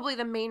is probably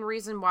the main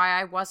reason why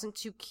I wasn't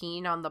too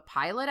keen on the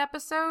pilot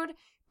episode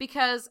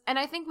because, and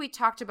I think we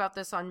talked about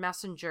this on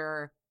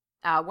Messenger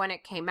when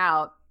it came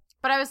out.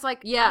 But I was like,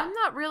 yeah, I'm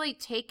not really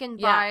taken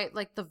by,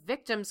 like, the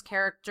victim's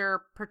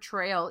character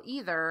portrayal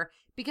either,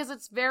 because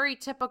it's very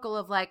typical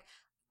of, like,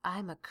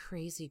 I'm a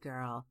crazy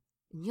girl,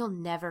 and you'll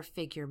never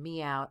figure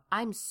me out.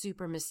 I'm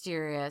super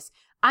mysterious.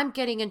 I'm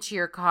getting into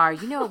your car.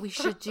 You know what we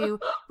should do?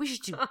 We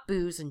should do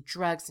booze and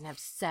drugs and have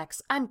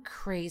sex. I'm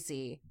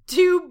crazy.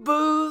 Do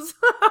booze?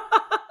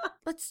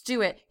 Let's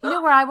do it. You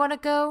know where I want to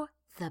go?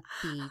 The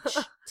beach.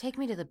 Take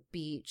me to the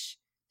beach.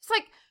 It's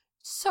like...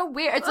 so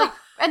weird. It's like,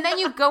 and then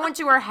you go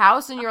into her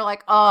house and you're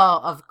like,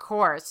 oh, of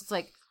course. It's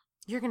like,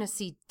 you're going to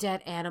see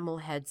dead animal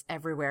heads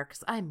everywhere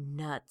because I'm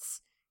nuts.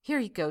 Here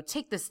you go.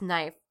 Take this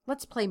knife.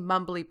 Let's play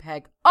Mumbly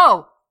Peg.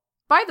 Oh,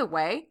 by the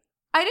way,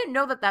 I didn't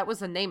know that was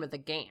the name of the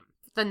game.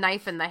 The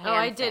knife in the hand. Oh,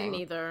 I didn't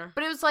either.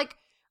 But it was like,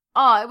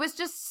 oh, it was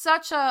just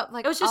such a,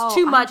 like, it was just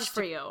too much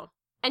for you.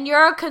 And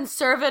you're a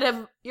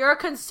conservative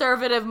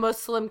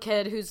Muslim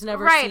kid who's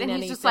never seen anything. Right,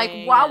 and he's just like,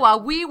 wah wah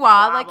wee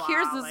wah, like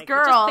here's this like,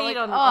 girl. Like,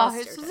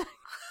 it's just...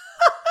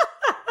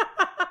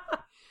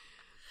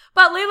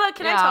 But Layla,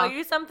 can I tell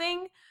you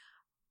something?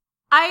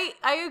 I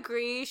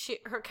agree.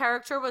 Her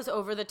character was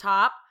over the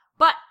top.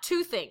 But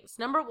two things.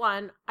 Number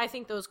one, I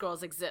think those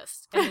girls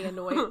exist, and they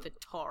annoy the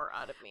tar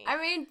out of me. I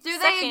mean,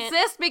 they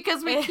exist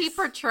because we keep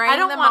portraying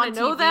them on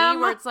TV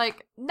where it's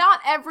like,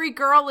 not every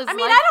girl is like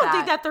that. I don't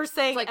think that they're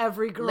saying like,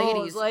 every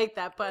girl is like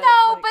that, but...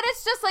 No, but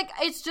it's just like,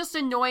 it's just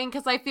annoying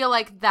because I feel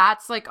like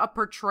that's like a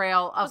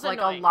portrayal of like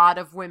a lot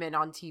of women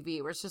on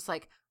TV where it's just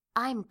like,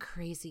 I'm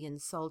crazy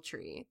and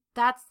sultry.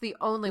 That's the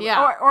only way.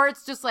 Or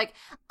it's just like,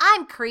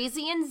 I'm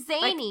crazy and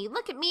zany. Like,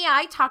 look at me,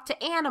 I talk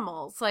to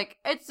animals. Like,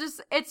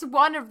 it's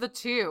one of the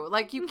two.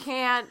 Like, you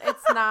can't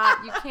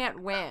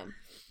win.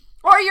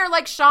 Or you're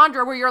like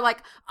Chandra, where you're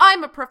like,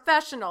 I'm a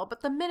professional, but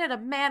the minute a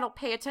man will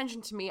pay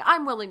attention to me,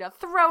 I'm willing to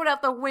throw it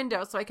out the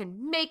window so I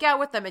can make out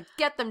with them and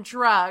get them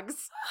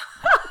drugs.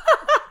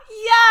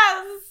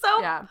 Yes,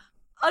 so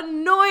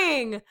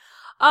annoying.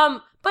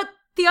 But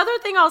the other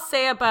thing I'll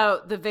say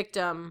about the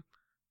victim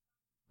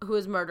who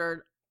was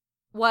murdered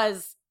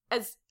was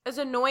as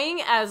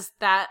annoying as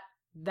that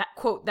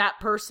quote, that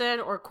person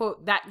or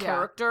quote, that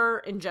character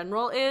in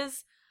general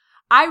is,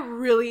 I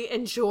really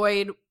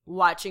enjoyed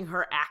watching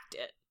her act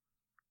it.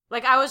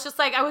 Like, I was just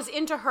like, I was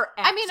into her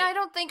acting. I mean, I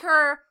don't think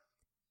her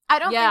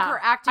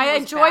acting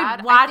was enjoyed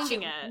bad.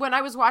 watching it. When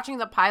I was watching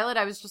the pilot,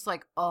 I was just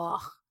like,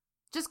 ugh.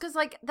 Just because,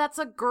 like, that's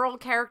a girl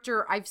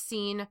character I've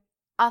seen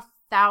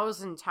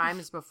 1,000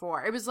 times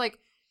before. It was like,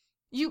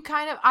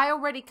 I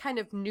already kind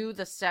of knew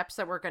the steps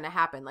that were going to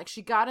happen. Like,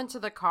 she got into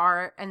the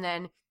car and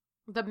then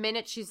The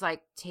minute she's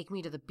like, take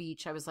me to the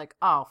beach, I was like,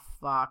 oh,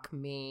 fuck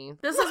me.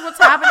 This is what's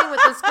happening with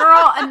this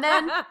girl. And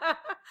then...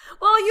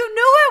 Well, you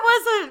knew it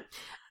was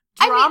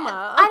a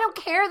drama. I don't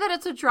care that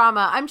it's a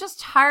drama. I'm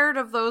just tired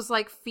of those,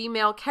 like,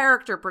 female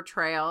character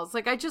portrayals.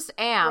 Like, I just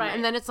am. Right.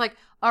 And then it's like,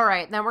 all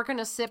right, now we're going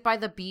to sit by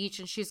the beach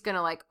and she's going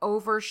to, like,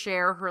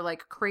 overshare her,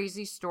 like,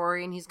 crazy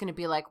story. And he's going to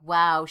be like,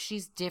 wow,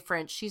 she's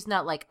different. She's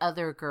not like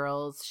other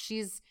girls.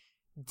 She's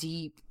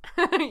deep,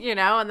 you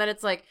know? And then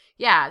it's like,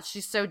 yeah,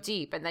 she's so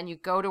deep. And then you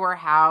go to her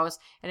house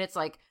and it's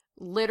like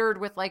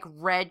littered with like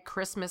red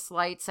Christmas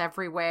lights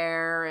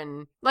everywhere.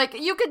 And like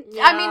you could,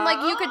 I mean,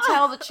 like you could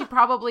tell that she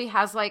probably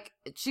has like,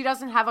 she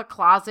doesn't have a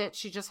closet.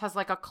 She just has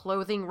like a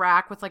clothing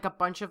rack with like a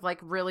bunch of like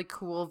really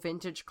cool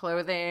vintage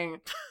clothing,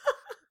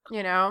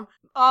 you know?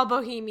 All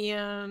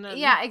bohemian.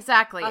 Yeah,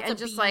 exactly. And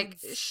just beads. like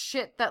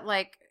shit that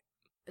like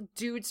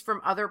dudes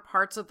from other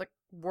parts of the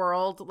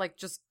world like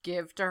just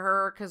give to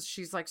her because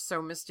she's like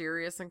so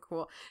mysterious and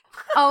cool.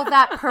 Oh,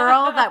 that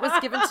pearl that was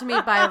given to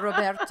me by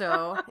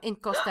Roberto in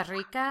Costa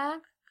Rica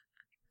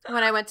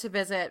when I went to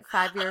visit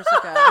 5 years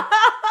ago.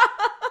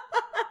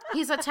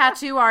 He's a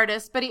tattoo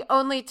artist, but he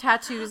only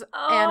tattoos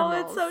animals.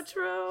 Oh, it's so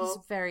true. He's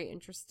very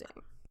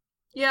interesting.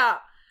 Yeah.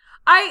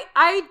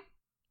 I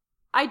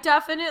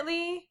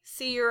definitely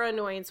see your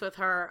annoyance with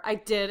her. I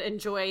did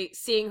enjoy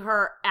seeing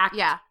her act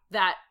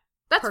that.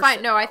 That's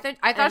fine. No, I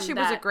thought she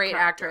was a great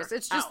actress.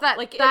 It's just that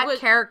like that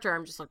character.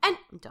 I'm just like, I'm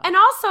done. And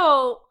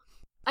also,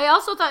 I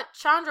also thought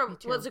Chandra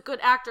was a good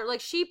actor.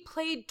 Like she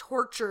played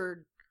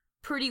tortured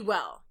pretty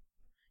well,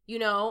 you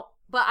know.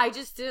 But I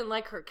just didn't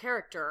like her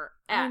character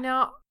at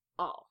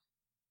all.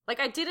 Like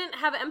I didn't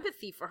have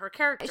empathy for her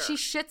character. She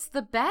shits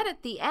the bed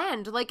at the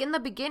end. Like in the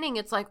beginning,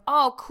 it's like,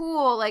 oh,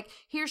 cool. Like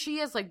here she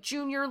is, like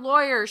junior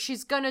lawyer.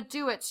 She's gonna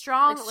do it.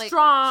 Strong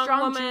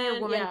junior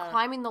woman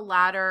climbing the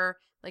ladder.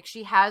 Like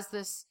she has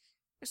this.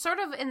 Sort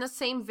of in the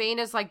same vein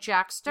as like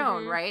Jack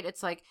Stone, right?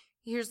 It's like,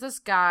 here's this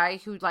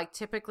guy who like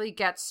typically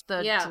gets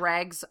the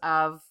dregs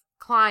of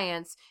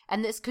clients,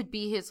 and this could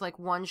be his like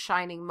one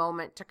shining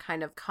moment to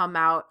kind of come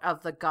out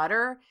of the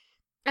gutter.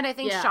 And I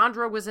think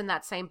Chandra was in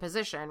that same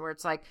position where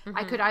it's like,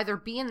 I could either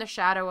be in the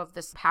shadow of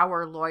this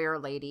power lawyer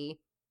lady,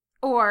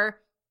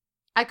 or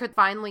I could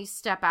finally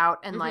step out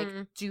and like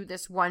do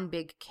this one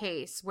big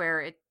case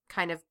where it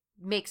kind of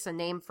makes a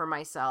name for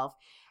myself.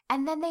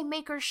 And then they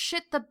make her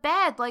shit the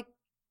bed like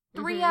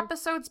 3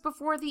 episodes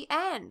before the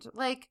end.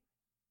 Like,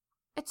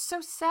 it's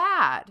so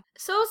sad.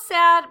 So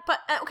sad, but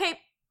okay.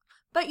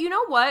 But you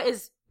know what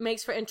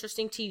makes for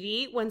interesting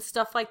TV when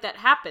stuff like that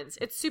happens.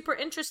 It's super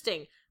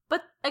interesting.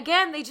 But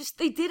again, they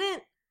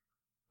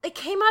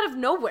came out of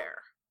nowhere.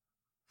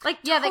 Like,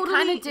 yeah, totally they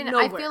kind of didn't.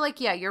 nowhere. I feel like,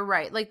 yeah, you're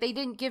right. Like, they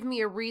didn't give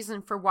me a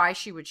reason for why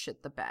she would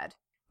shit the bed.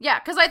 Yeah,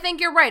 because I think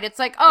you're right. It's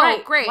like, oh,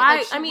 right. great.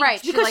 Why?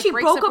 Like, because she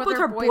breaks broke up with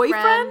her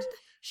boyfriend?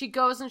 She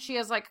goes and she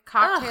has, like,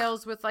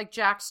 cocktails with, like,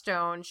 Jack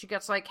Stone. She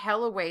gets, like,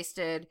 hella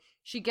wasted.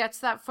 She gets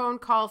that phone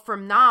call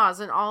from Nas,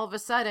 and all of a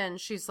sudden,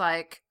 she's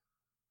like,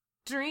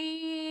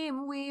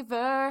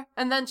 Dreamweaver.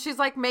 And then she's,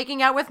 like,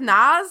 making out with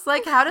Nas?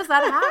 Like, how does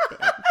that happen?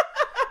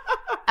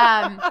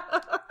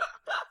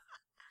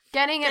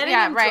 Getting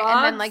him drugs,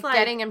 and then, like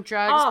getting him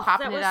drugs,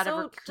 popping it out of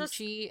her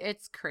coochie.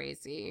 It's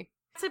crazy.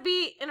 To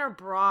be in her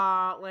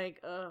bra, like,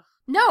 ugh.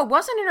 No, it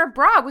wasn't in her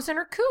bra. It was in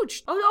her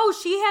cooch. Oh,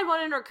 she had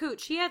one in her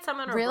cooch. She had some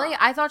in her bra. Really?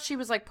 I thought she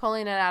was, like,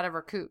 pulling it out of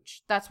her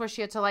cooch. That's why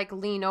she had to, like,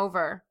 lean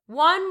over.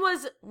 One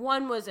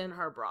was in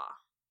her bra.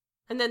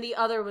 And then the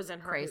other was in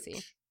her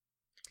cooch.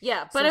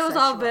 Yeah, but it was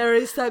all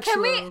very sexual.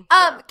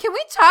 Can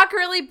we talk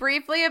really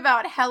briefly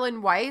about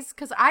Helen Weiss?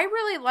 Because I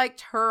really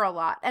liked her a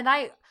lot. And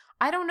I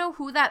don't know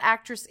who that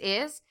actress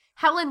is.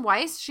 Helen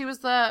Weiss, she was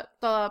the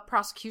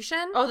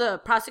prosecution. Oh, the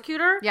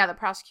prosecutor? Yeah, the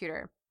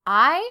prosecutor.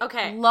 I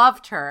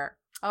loved her.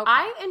 Okay.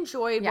 I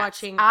enjoyed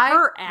watching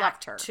her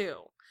act too.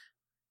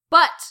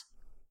 But,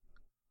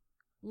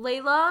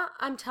 Layla,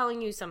 I'm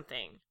telling you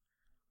something.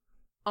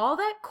 All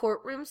that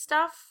courtroom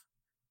stuff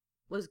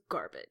was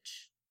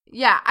garbage.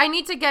 Yeah, I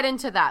need to get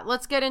into that.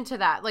 Let's get into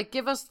that. Like,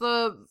 give us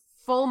the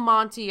full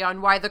Monty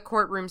on why the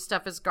courtroom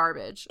stuff is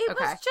garbage. It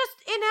was just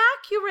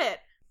inaccurate.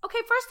 Okay,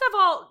 first of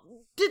all,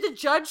 did the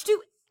judge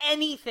do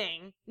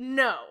anything?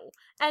 No.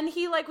 And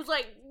he, like, was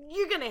like,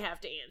 you're gonna have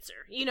to answer.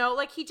 You know,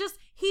 like, he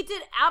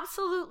did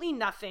absolutely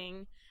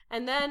nothing.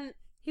 And then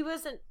he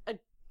wasn't a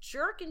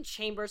jerk in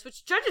chambers,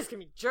 which judges can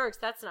be jerks.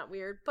 That's not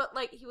weird. But,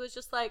 like, he was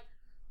just like,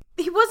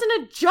 he wasn't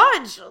a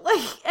judge.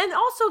 Like, and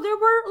also there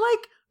were,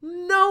 like,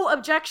 no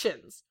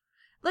objections.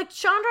 Like,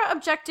 Chandra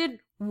objected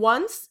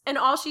once, and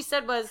all she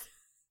said was,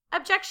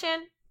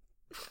 objection.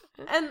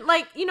 And,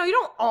 like, you know, you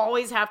don't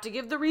always have to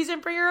give the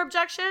reason for your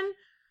objection.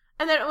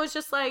 And then it was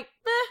just like,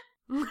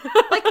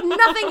 like,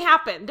 nothing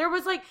happened. There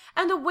was, like,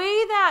 and the way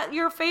that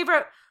your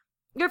favorite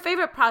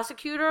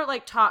prosecutor,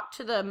 like, talked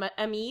to the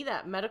ME,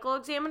 that medical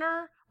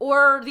examiner,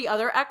 or the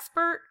other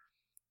expert,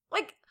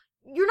 like,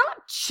 you're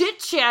not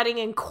chit-chatting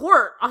in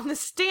court on the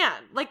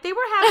stand. Like, they were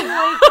having,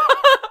 like,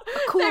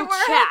 a cool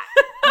chat,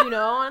 you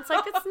know? And it's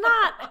like,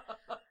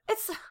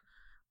 it's,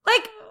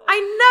 like, I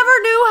never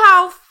knew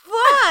how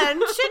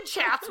fun chit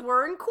chats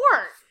were in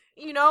court.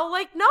 You know,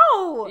 like,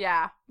 no.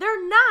 Yeah.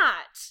 They're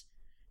not.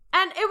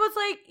 And it was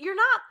like, you're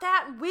not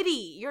that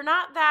witty. You're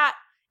not that.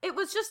 It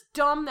was just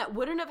dumb. That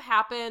wouldn't have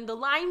happened. The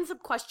lines of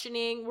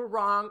questioning were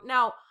wrong.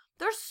 Now,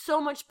 there's so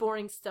much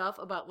boring stuff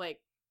about, like,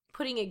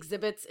 putting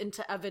exhibits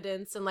into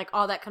evidence and, like,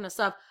 all that kind of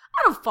stuff.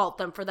 I don't fault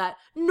them for that.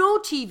 No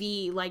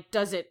TV, like,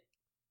 does it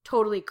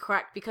totally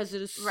correct because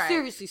it is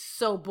seriously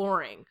so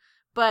boring.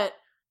 But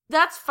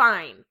that's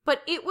fine.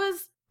 But it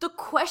was the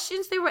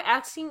questions they were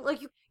asking, like,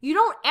 you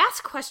don't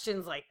ask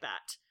questions like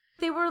that.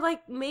 They were,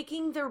 like,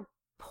 making their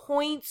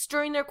points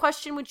during their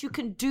question, which you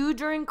can do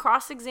during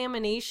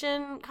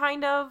cross-examination,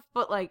 kind of.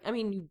 But, like, I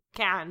mean, you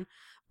can.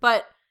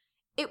 But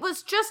it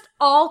was just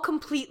all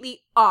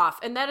completely off.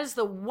 And that is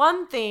the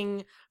one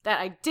thing that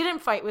I didn't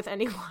fight with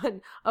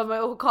anyone of my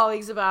old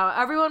colleagues about.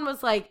 Everyone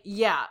was like,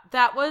 yeah,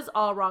 that was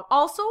all wrong.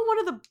 Also, one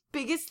of the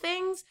biggest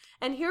things,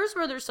 and here's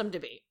where there's some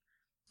debate.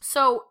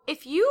 So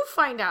if you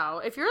find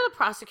out, if you're the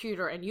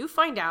prosecutor and you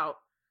find out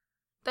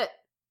that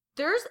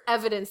there's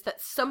evidence that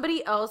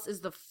somebody else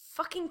is the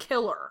fucking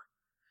killer,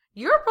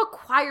 you're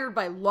required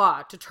by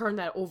law to turn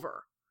that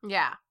over.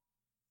 Yeah.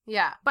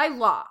 Yeah. By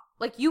law.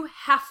 Like, you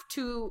have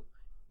to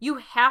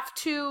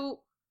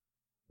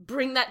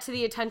bring that to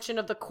the attention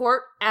of the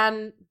court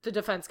and the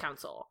defense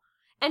counsel.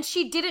 And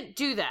she didn't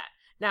do that.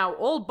 Now,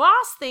 old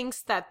boss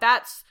thinks that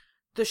that's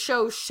the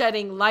show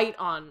shedding light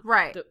on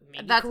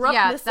the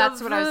corruptness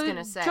of what I was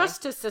gonna say.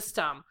 Justice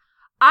system.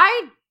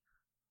 I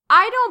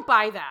don't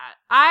buy that.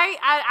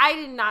 I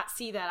did not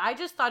see that. I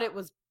just thought it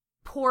was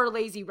poor,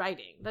 lazy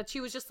writing. That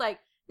she was just like,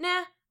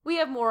 nah, we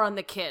have more on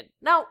the kid.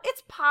 Now,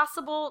 it's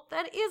possible.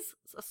 That is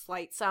a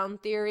slight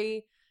sound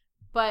theory.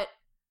 But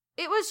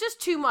it was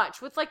just too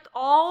much. With, like,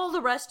 all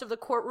the rest of the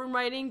courtroom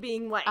writing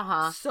being, like,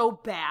 so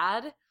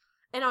bad.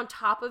 And on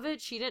top of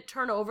it, she didn't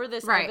turn over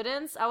this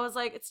evidence. I was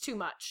like, it's too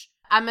much.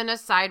 I'm going to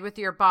side with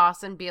your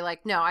boss and be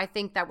like, no, I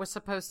think that was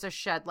supposed to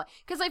shed light.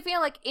 Because I feel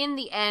like in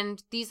the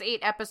end, these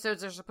 8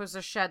 episodes are supposed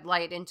to shed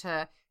light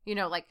into, you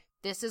know, like,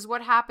 this is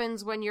what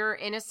happens when you're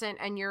innocent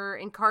and you're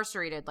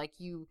incarcerated. Like,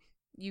 you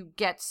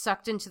get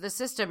sucked into the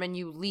system and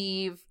you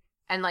leave.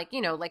 And, like,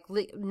 you know, like,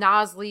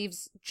 Nas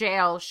leaves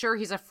jail. Sure,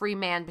 he's a free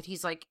man, but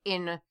he's, like,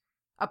 in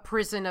a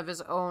prison of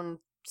his own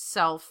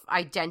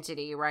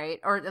self-identity, right?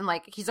 And,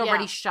 like, he's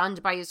already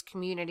shunned by his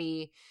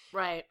community.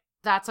 Right.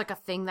 That's, like, a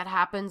thing that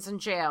happens in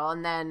jail.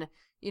 And then,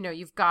 you know,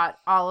 you've got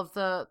all of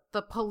the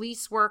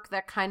police work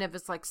that kind of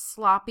is, like,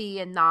 sloppy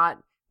and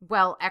not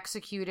well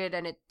executed.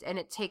 And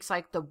it takes,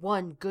 like, the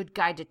one good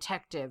guy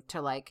detective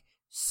to, like,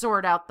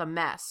 sort out the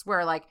mess.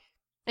 Where, like,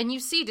 and you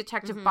see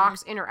Detective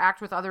Box interact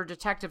with other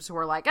detectives who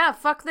are like,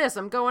 fuck this,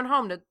 I'm going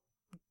home to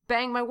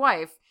bang my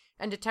wife.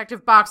 And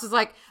Detective Box is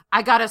like,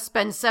 I gotta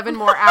spend 7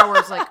 more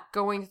hours, like,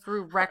 going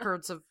through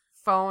records of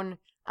phone.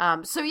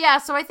 So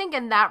I think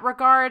in that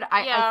regard,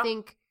 I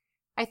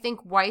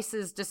think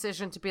Weiss's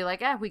decision to be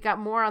like, we got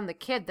more on the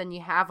kid than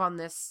you have on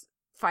this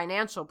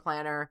financial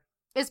planner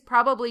is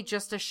probably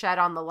just a shed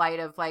on the light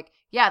of, like,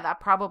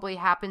 that probably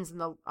happens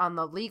on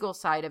the legal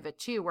side of it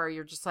too, where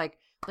you're just like,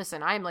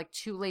 listen, I'm, like,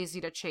 too lazy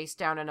to chase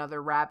down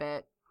another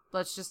rabbit.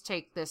 Let's just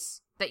take the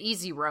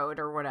easy road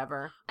or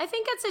whatever. I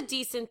think it's a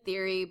decent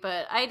theory,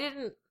 but I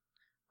didn't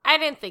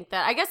think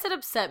that. I guess it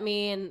upset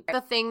me. And the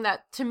thing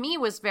that to me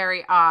was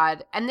very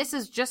odd, and this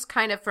is just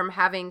kind of from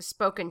having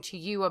spoken to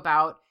you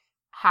about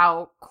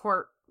how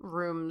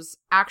courtrooms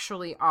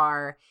actually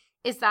are,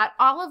 is that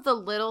all of the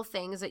little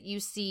things that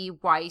you see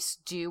Weiss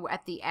do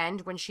at the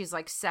end when she's,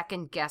 like,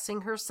 second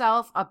guessing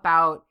herself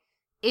about,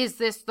 is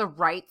this the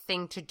right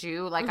thing to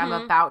do? Like, I'm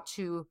about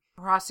to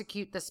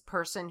prosecute this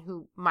person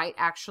who might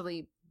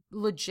actually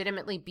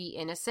legitimately be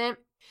innocent.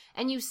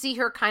 And you see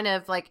her kind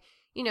of, like,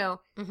 you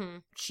know,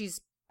 she's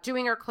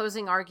doing her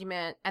closing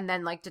argument, and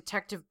then, like,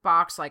 Detective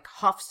Box, like,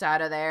 huffs out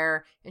of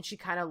there, and she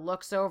kind of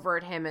looks over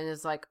at him and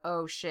is like,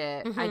 oh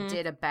shit, I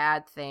did a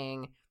bad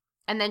thing.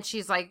 And then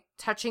she's, like,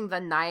 touching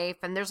the knife,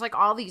 and there's, like,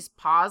 all these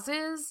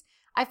pauses.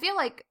 I feel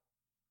like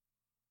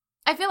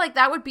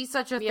that would be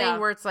such a thing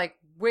where it's like,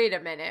 wait a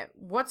minute,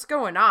 what's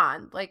going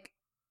on? Like,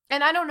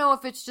 and I don't know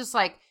if it's just,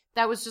 like,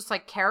 that was just,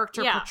 like,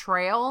 character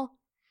portrayal,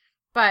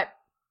 but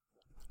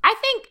I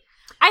think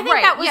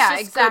that was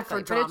just exactly.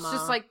 good for drama. But it's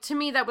just, like, to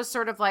me, that was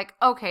sort of like,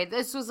 okay,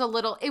 it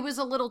was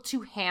a little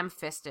too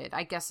ham-fisted,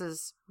 I guess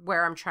is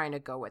where I'm trying to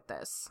go with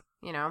this,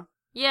 you know?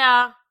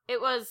 Yeah,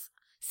 it was.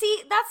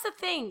 See, that's the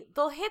thing.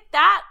 They'll hit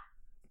that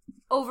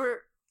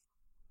over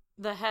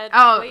the head.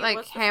 Oh, Wait,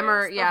 like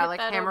hammer,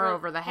 hammer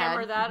over the head.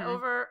 Hammer that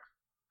over.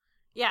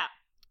 Yeah.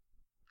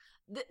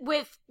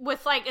 With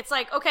like, it's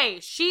like,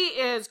 okay, she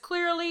is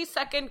clearly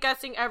second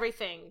guessing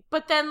everything,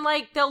 but then,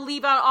 like, they'll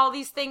leave out all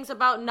these things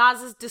about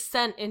Naz's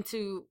descent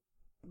into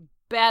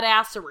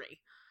badassery,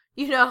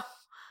 you know.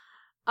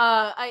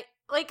 The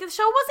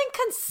show wasn't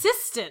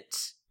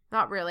consistent.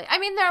 Not really. I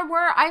mean,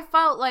 I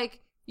felt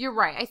like, you're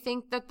right. I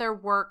think that there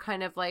were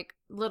kind of, like,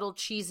 little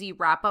cheesy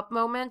wrap up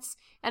moments,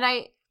 and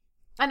I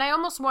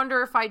almost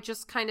wonder if I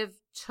just kind of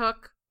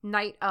took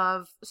Night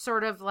of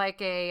sort of like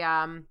a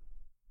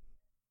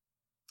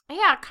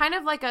Yeah, kind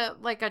of like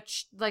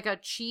a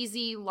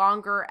cheesy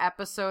longer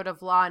episode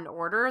of Law and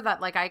Order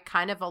that like I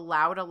kind of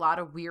allowed a lot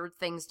of weird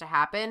things to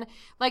happen.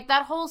 Like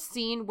that whole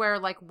scene where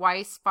like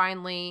Weiss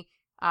finally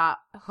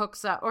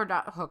hooks up, or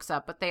not hooks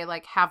up, but they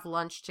like have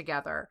lunch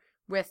together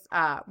with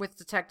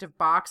Detective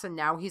Box, and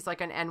now he's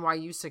like an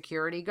NYU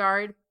security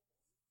guard.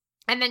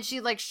 And then she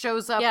like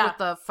shows up with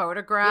the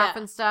photograph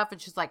and stuff, and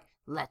she's like,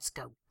 "Let's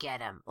go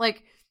get him."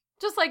 Like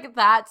just like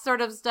that sort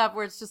of stuff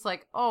where it's just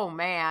like, "Oh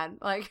man."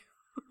 Like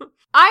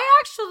I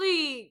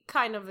actually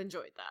kind of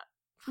enjoyed that.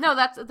 No,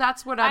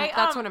 that's what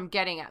I'm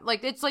getting at.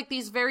 Like it's like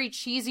these very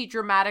cheesy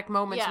dramatic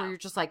moments where you're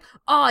just like,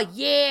 "Oh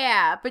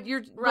yeah," but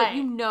but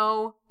you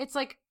know, it's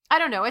like I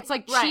don't know, it's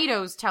like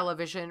Cheetos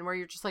television where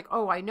you're just like,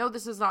 "Oh, I know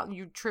this is not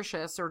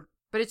nutritious,"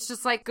 but it's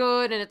just like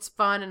good and it's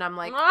fun, and I'm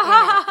like, in it,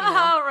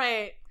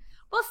 right.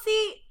 Well,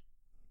 see,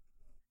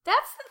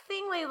 that's the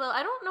thing, Layla.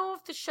 I don't know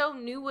if the show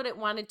knew what it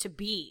wanted to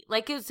be.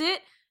 Like, is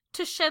it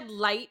to shed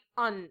light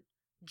on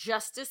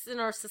justice in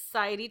our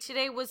society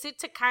today? Was it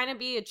to kind of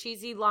be a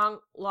cheesy long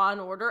Law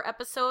and Order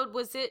episode?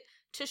 Was it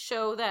to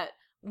show that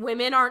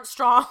women aren't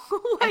strong?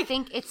 I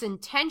think its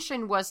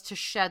intention was to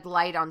shed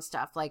light on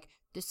stuff. Like,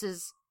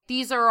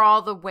 these are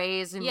all the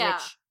ways in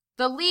which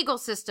the legal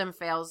system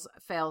fails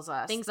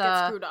us. Things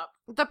get screwed up.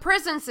 The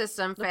prison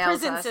system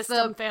fails us.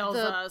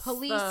 The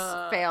police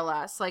fail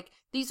us. Like,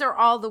 these are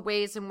all the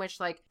ways in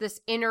which, like,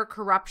 this inner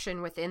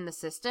corruption within the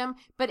system.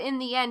 But in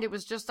the end, it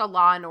was just a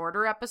Law and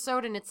Order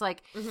episode. And it's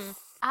like,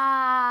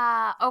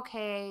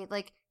 okay.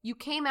 Like, you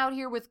came out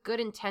here with good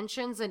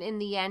intentions. And in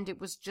the end, it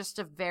was just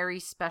a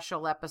very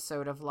special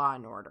episode of Law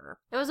and Order.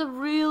 It was a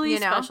really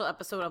special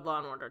episode of Law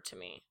and Order to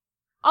me.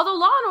 Although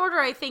Law and Order,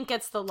 I think,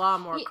 gets the law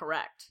more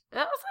correct.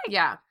 That was like...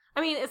 Yeah. I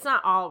mean, it's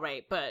not all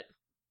right, but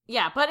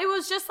it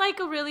was just like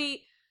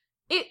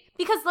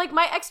because like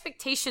my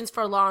expectations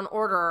for Law and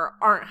Order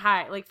aren't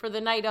high. Like for the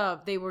night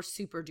of, they were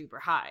super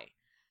duper high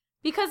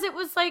because it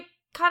was like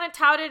kind of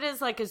touted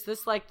as like, is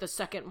this like the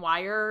second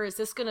Wire? Is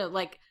this gonna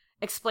like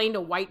explain to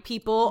white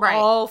people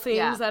all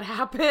things that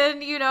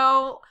happen? You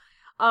know,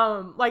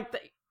 like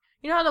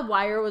you know how the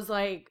Wire was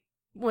like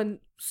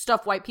when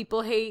stuff white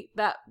people hate,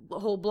 that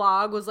whole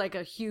blog was like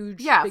a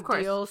huge big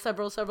deal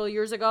several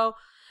years ago.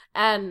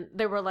 And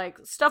they were like,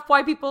 stuff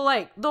white people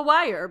like The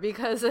Wire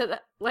because it,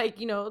 like,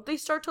 you know, they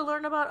start to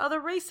learn about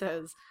other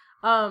races.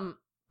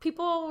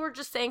 People were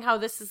just saying how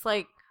this is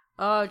like,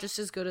 just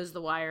as good as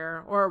The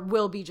Wire, or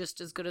will be just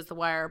as good as The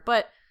Wire.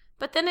 But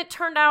then it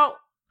turned out,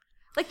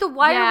 like, The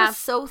Wire was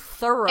so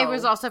thorough. It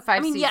was also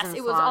 5 seasons. Yes,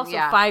 it was long. Also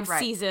 5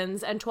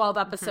 seasons and 12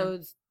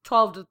 episodes,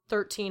 12 to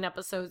 13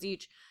 episodes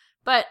each.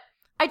 But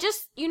I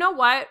just, you know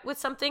what, with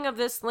something of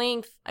this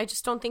length, I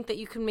just don't think that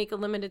you can make a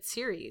limited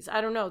series.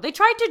 I don't know. They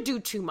tried to do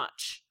too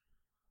much,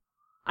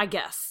 I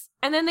guess.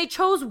 And then they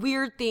chose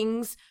weird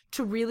things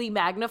to really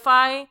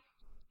magnify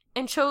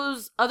and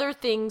chose other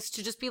things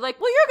to just be like,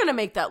 well, you're going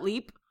to make that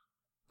leap.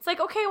 It's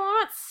like, okay, well, I'm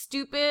not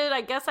stupid.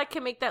 I guess I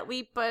can make that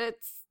leap, but it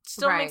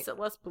still makes it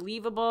less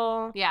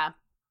believable. Yeah.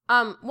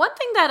 One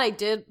thing that I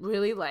did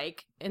really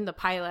like in the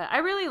pilot, I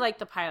really liked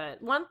the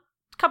pilot. One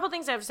couple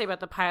things I have to say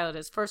about the pilot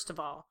is, first of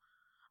all,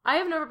 I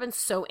have never been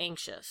so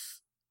anxious.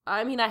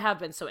 I mean, I have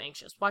been so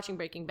anxious. Watching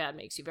Breaking Bad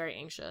makes you very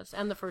anxious,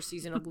 and the first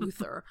season of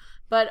Luther.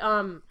 But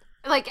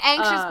like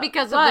anxious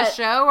because of the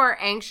show, or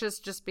anxious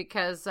just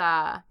because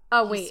in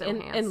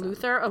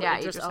Luther,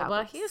 Idris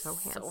Elba, he is so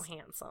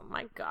handsome.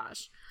 My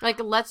gosh. Like,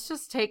 let's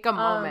just take a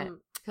moment I've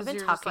because been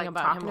you're talking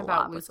about him a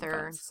lot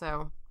Luther.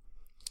 So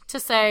to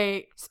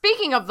say,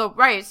 speaking of the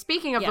Wire,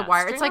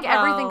 it's like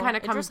everything kind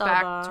of turns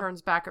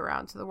back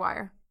around to the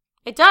Wire.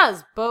 It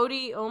does.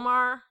 Bodhi,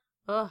 Omar.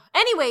 Ugh.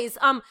 Anyways,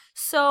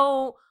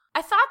 so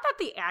I thought that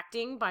the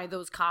acting by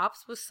those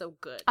cops was so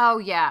good. Oh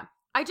yeah,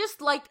 I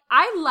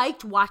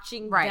liked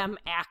watching them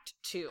act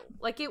too.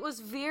 Like, it was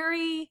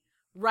very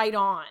right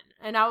on,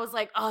 and I was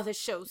like, oh, this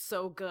show's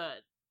so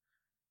good.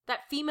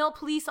 That female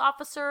police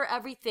officer,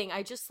 everything.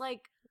 I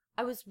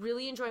was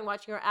really enjoying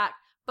watching her act.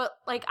 But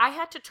like, I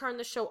had to turn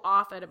the show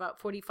off at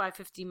about 45,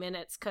 50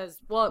 minutes because,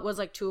 well, it was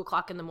like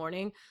 2:00 in the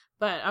morning.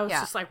 But I was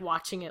just like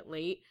watching it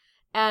late,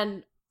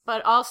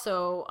 But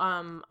also,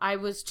 I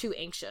was too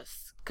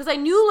anxious because I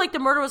knew like the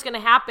murder was going to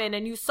happen,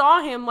 and you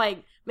saw him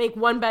like make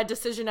one bad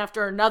decision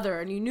after another,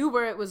 and you knew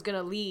where it was going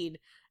to lead,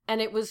 and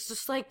it was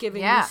just like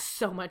giving me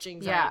so much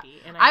anxiety.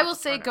 Yeah. And I will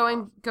say,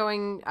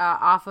 going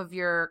off of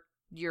your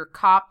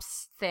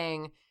cops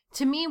thing,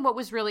 to me, what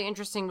was really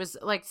interesting was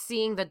like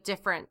seeing the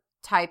different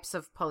types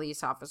of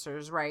police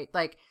officers. Right,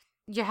 like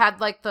you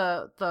had like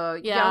the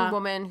young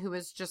woman who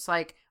was just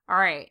like, all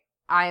right,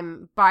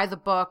 I'm by the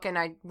book and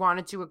I want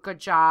to do a good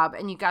job.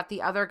 And you got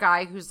the other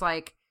guy who's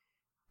like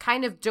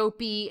kind of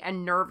dopey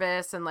and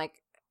nervous, and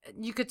like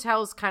you could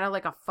tell is kind of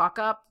like a fuck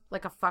up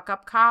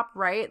cop,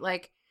 right?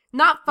 Like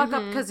not fuck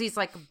up because he's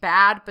like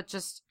bad, but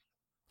just,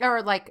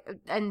 or like,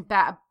 and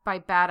by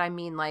bad I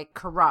mean like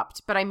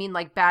corrupt, but I mean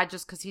like bad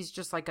just because he's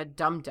just like a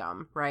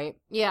dum-dum, right?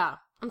 Yeah.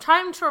 I'm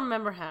trying to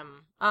remember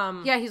him.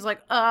 Yeah, he's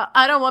like,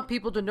 I don't want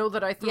people to know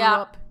that I threw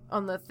up.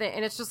 on the thing,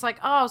 and it's just like,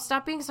 oh,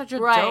 stop being such a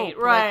right,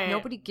 dope. right. Like,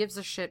 nobody gives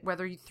a shit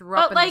whether you threw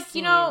but up in like, the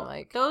scene.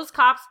 Like, those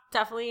cops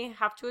definitely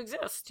have to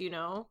exist,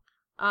 So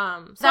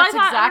that's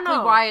exactly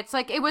I why it's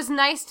like, it was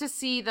nice to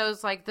see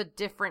those, like, the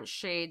different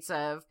shades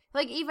of,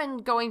 like,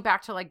 even going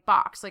back to, like,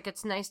 Box, like,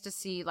 it's nice to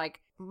see,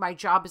 like, my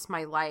job is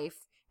my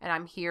life, and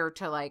I'm here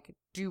to, like,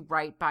 do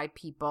right by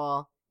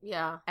people.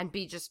 Yeah. And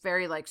be just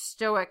very, like,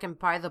 stoic and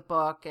by the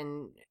book,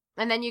 and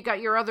then you got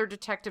your other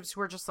detectives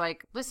who are just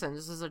like, listen,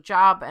 this is a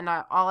job, and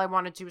all I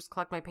want to do is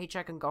collect my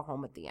paycheck and go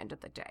home at the end of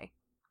the day.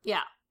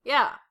 Yeah.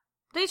 Yeah.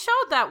 They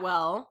showed that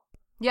well.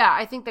 Yeah,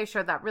 I think they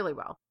showed that really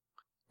well.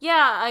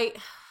 Yeah,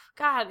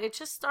 God, it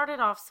just started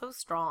off so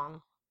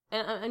strong.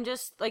 And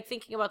just, like,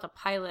 thinking about the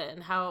pilot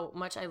and how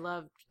much I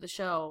loved the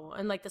show.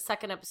 And, like, the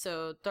second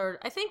episode, third,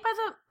 I think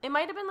it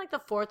might have been, like, the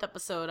fourth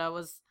episode,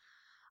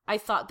 I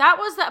thought, that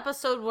was the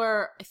episode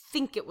where, I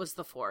think it was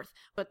the fourth,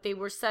 but they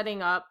were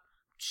setting up,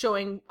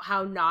 showing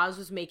how Nas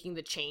was making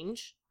the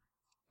change.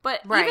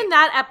 But even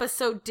that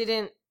episode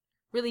didn't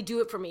really do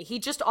it for me. He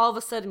just all of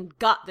a sudden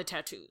got the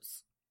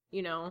tattoos,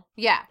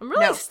 Yeah. I'm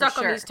really stuck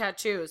on these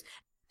tattoos.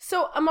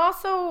 So I'm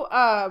also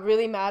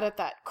really mad at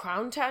that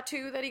crown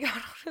tattoo that he got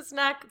on his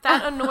neck.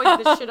 That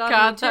annoyed the shit out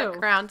of me too. That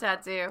crown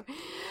tattoo.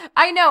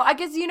 I know. I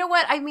guess, you know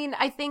what? I mean,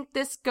 I think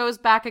this goes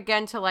back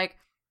again to, like,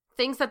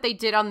 things that they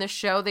did on the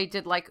show. They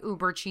did, like,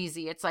 uber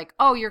cheesy. It's like,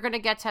 oh, you're going to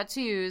get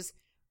tattoos,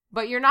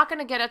 but you're not going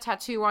to get a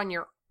tattoo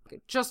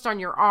just on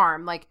your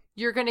arm. Like,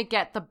 you're going to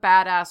get the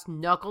badass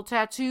knuckle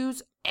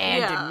tattoos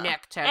and a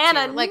neck tattoo. And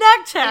a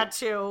neck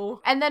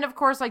tattoo. And then, of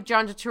course, like,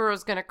 John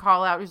Turturro's going to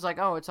call out, who's like,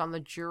 oh, it's on the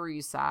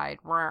jury side.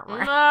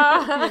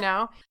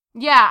 Yeah,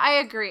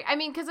 I agree. I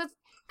mean, because it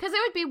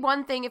would be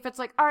one thing if it's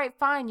like, all right,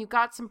 fine, you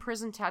got some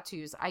prison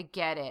tattoos. I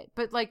get it.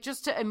 But, like,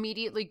 just to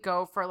immediately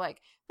go for,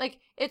 like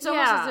it's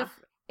almost as if,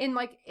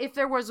 if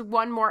there was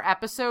one more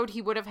episode,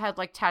 he would have had,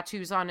 like,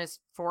 tattoos on his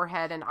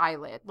forehead and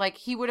eyelid. Like,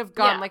 he would have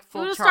gone, like,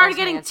 full Charles Manson. He would have started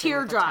getting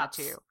teardrops.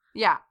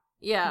 Yeah.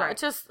 Yeah, right.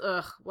 It's just,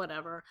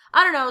 whatever.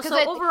 I don't know,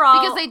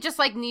 overall... Because they just,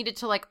 like, needed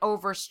to, like,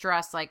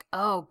 overstress, like,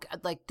 oh,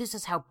 God, like, this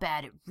is how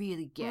bad it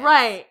really gets.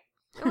 Right.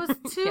 It was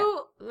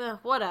too...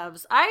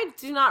 whatevs. I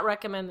do not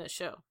recommend this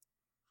show.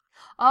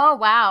 Oh,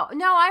 wow.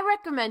 No, I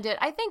recommend it.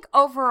 I think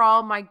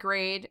overall my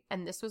grade,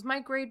 and this was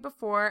my grade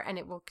before, and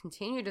it will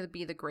continue to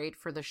be the grade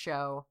for the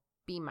show,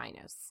 B-.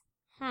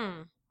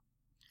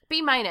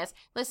 B-.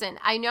 Listen,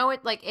 I know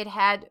it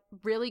had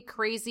really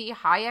crazy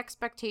high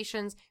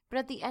expectations, but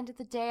at the end of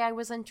the day, I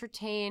was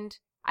entertained.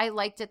 I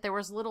liked it. There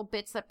was little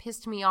bits that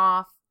pissed me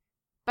off,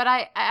 but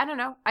I don't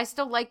know. I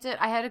still liked it.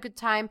 I had a good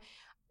time.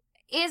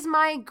 Is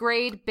my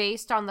grade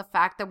based on the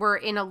fact that we're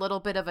in a little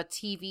bit of a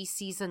TV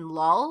season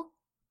lull?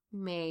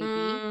 Maybe.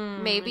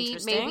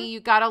 Maybe you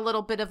got a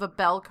little bit of a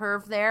bell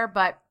curve there,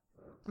 but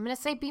I'm going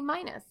to say B-.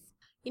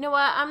 You know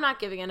what? I'm not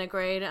giving it a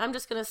grade. I'm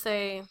just going to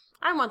say...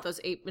 I want those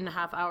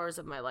 8.5 hours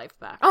of my life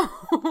back.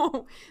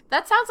 Oh,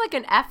 that sounds like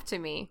an F to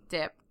me,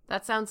 Dip.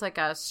 That sounds like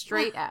a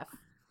straight F.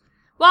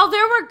 Well,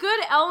 there were good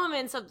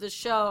elements of the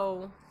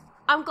show.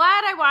 I'm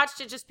glad I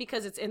watched it just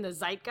because it's in the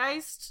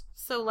zeitgeist.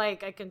 So,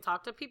 like, I can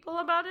talk to people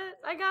about it,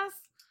 I guess.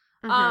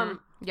 Mm-hmm.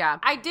 Yeah.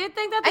 I did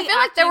think that I feel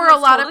like there were a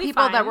lot of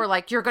people that were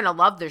like, you're going to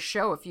love this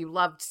show if you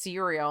loved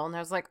Serial. And I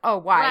was like, oh,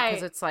 why?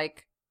 Because it's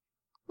like...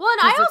 Well,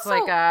 and I also... it's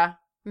like a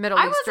Middle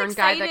Eastern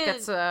guy that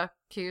gets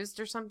accused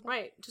or something.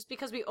 Right, just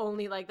because we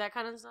only like that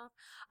kind of stuff.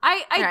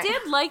 I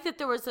did like that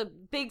there was a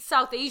big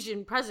South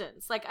Asian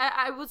presence. Like,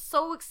 I was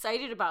so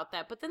excited about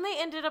that. But then they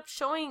ended up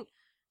showing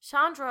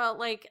Chandra,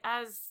 like,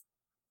 as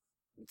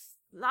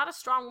not a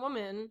strong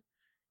woman.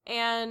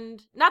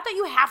 And not that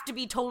you have to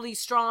be totally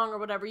strong or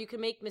whatever. You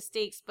can make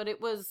mistakes, but it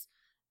was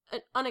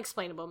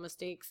unexplainable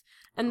mistakes.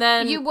 And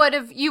then... You would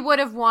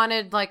have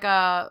wanted, like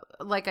a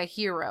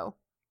hero.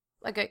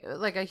 Like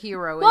a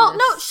hero. Well,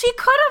 no, she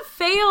could have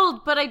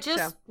failed, but I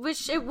just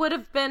wish it would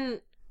have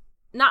been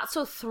not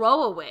so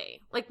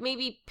throwaway. Like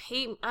maybe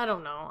I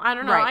don't know.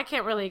 Right. I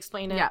can't really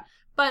explain it. Yeah.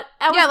 But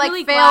I was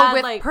really glad,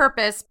 fail with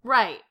purpose.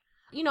 Right.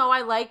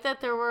 I like that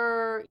there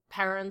were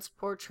parents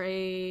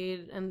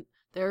portrayed and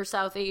they're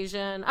South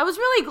Asian. I was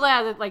really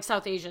glad that, like,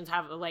 South Asians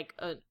have, like,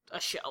 a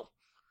show.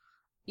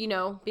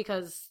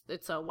 Because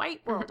it's a white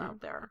world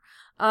out there.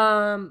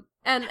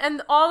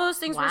 And all those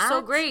things were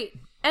so great.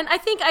 And I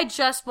think I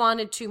just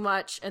wanted too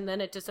much, and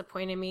then it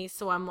disappointed me,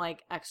 so I'm,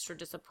 like, extra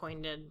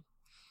disappointed.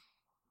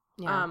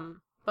 Yeah.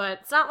 But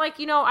it's not like,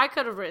 I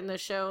could have written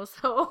this show,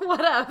 so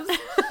what else?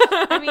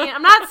 I mean,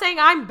 I'm not saying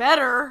I'm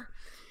better.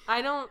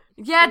 I don't...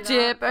 Yeah,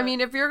 Dip. But... I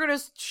mean, if you're gonna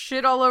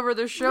shit all over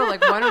the show,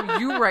 like, why don't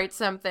you write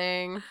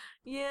something?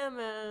 Yeah,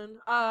 man.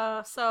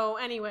 So,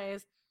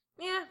 anyways...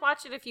 Yeah,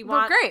 watch it if you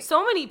want. Great.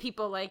 So many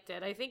people liked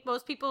it. I think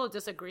most people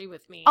disagree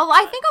with me. Oh,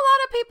 I think a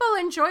lot of people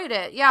enjoyed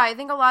it. Yeah, I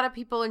think a lot of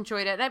people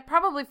enjoyed it. And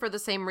probably for the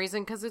same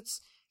reason, because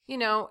it's,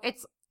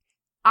 it's...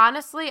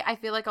 Honestly, I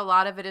feel like a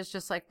lot of it is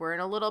just like we're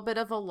in a little bit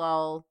of a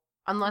lull.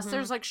 Unless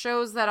there's, like,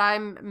 shows that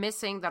I'm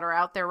missing that are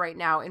out there right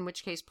now, in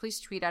which case, please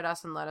tweet at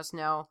us and let us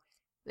know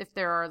if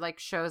there are, like,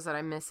 shows that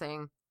I'm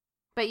missing.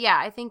 But yeah,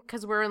 I think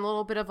because we're in a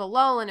little bit of a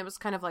lull, and it was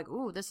kind of like,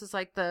 ooh, this is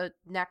like the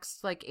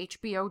next like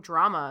HBO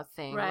drama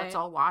thing. Right. Let's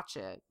all watch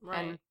it. Right.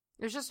 And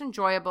it was just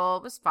enjoyable.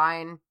 It was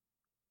fine.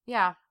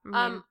 Yeah.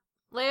 I mean,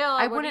 Layla,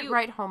 I wouldn't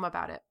write home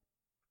about it.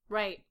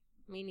 Right.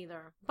 Me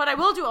neither. But I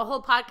will do a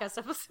whole podcast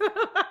episode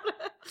about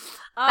it.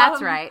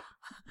 That's right.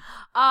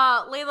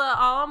 Layla,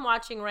 all I'm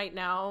watching right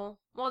now,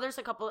 well, there's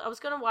a couple. I was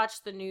going to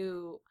watch the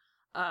new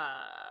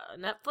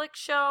Netflix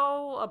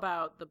show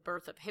about the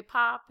birth of hip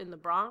hop in the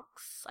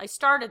Bronx. I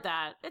started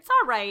that. It's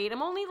all right.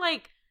 I'm only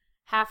like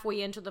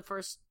halfway into the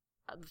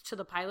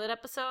pilot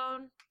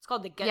episode. It's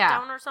called The Get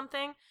Down or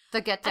something.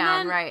 The Get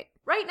Down, right.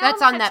 Right now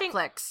that's on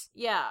Netflix.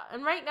 Yeah,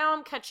 and right now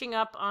I'm catching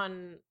up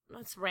on,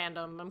 it's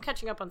random, I'm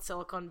catching up on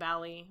Silicon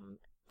Valley. I'm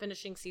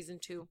finishing season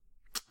 2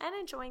 and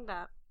enjoying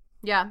that.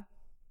 Yeah.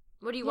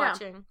 What are you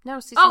watching? No,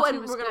 season 2 and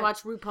was we're going to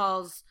watch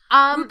RuPaul's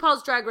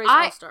Drag Race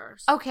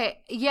All-Stars.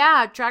 Okay,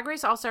 yeah, Drag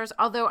Race All-Stars,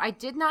 although I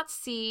did not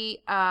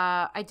see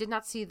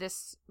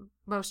this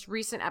most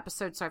recent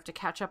episode, so I have to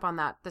catch up on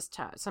that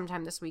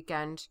sometime this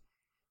weekend.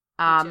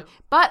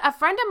 But a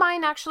friend of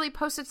mine actually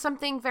posted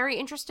something very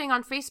interesting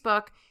on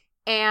Facebook,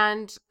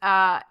 and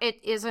it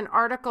is an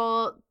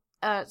article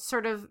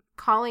sort of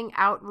calling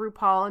out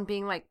RuPaul and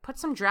being like, put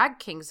some drag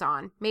kings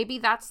on. Maybe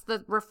that's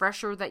the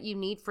refresher that you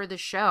need for the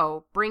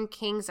show. Bring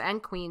kings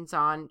and queens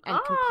on and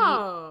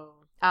compete.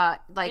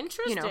 Like,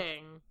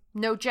 interesting.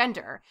 No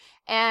gender.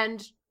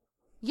 And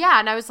yeah,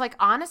 and I was like,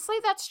 honestly,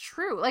 that's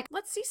true. Like,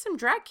 let's see some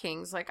drag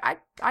kings. Like,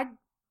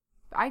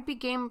 I'd be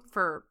game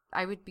for that.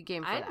 I would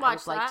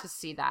like to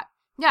see that.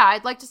 Yeah,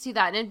 I'd like to see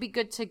that. And it'd be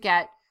good to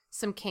get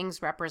some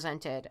kings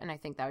represented. And I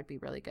think that would be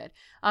really good.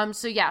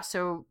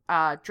 So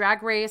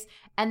Drag Race.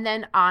 And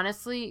then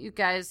honestly, you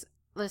guys,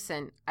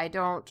 listen, I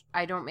don't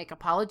make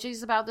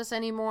apologies about this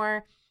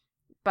anymore.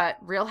 But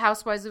Real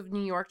Housewives of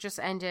New York just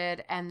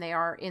ended, and they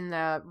are in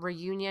the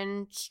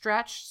reunion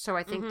stretch. So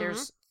I think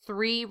there's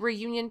 3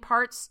 reunion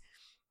parts.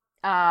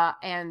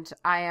 And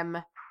I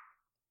am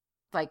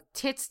like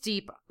tits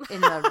deep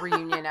in the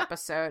reunion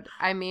episode.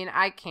 I mean,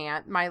 I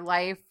can't. My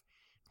life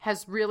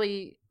has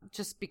really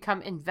just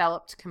become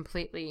enveloped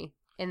completely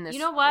in this. You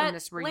know what, in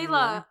this reunion.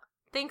 Layla?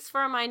 Thanks for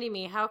reminding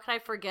me. How could I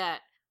forget?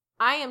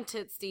 I am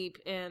tits deep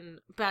in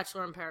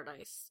Bachelor in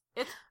Paradise.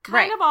 It's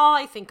kind of all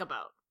I think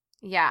about.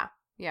 Yeah,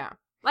 yeah.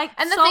 Like,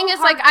 and the so thing is,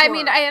 hardcore. like, I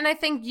mean, I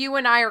think you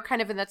and I are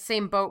kind of in that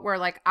same boat where,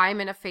 like, I'm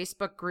in a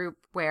Facebook group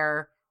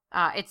where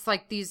it's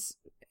like these.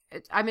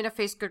 I'm in a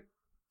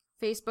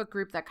Facebook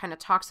group that kind of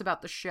talks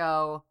about the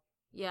show.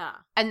 Yeah.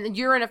 And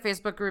you're in a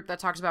Facebook group that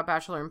talks about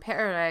Bachelor in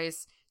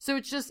Paradise. So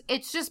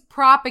it's just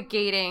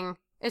propagating.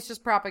 It's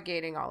just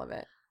propagating all of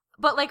it.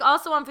 But like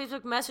also on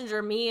Facebook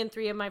Messenger, me and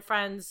 3 of my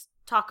friends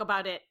talk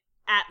about it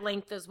at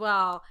length as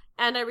well.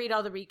 And I read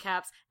all the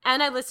recaps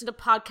and I listen to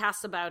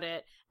podcasts about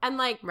it. And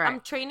like, I'm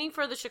training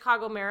for the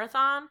Chicago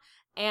Marathon.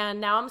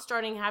 And now I'm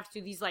starting to have to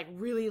do these like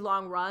really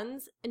long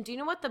runs. And do you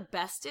know what the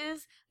best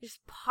is?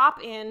 Just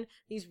pop in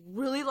these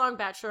really long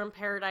Bachelor in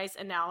Paradise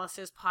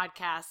analysis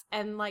podcasts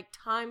and like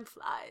time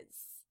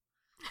flies.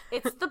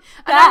 It's the best.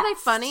 And are they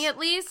funny at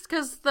least?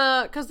 Because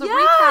the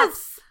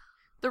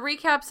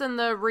recaps and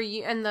the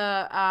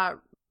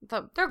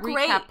they're recap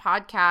great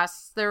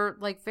podcasts, they're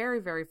like very,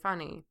 very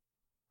funny.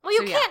 Well,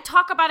 you can't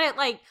talk about it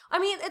like, I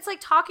mean, it's like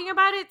talking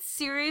about it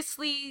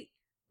seriously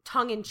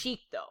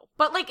tongue-in-cheek though,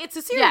 but like it's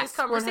a serious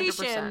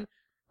conversation. 100%.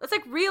 It's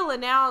like real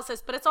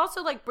analysis, but it's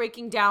also like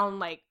breaking down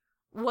like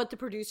what the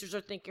producers are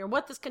thinking or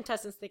what this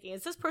contestant's thinking.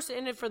 Is this person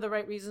in it for the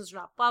right reasons or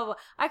not? Blah, blah, blah.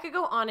 I could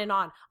go on and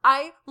on.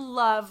 I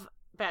love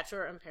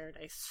Bachelor in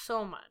Paradise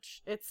so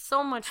much. It's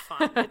so much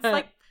fun. It's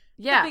like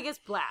the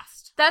biggest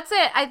blast. That's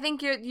it. I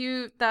think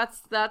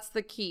that's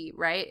the key,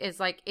 right? Is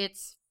like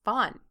it's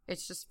fun.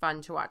 It's just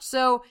fun to watch.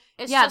 So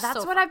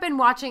that's what I've been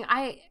watching.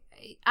 I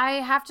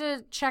have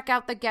to check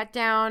out the Get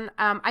Down.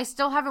 I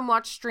still haven't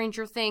watched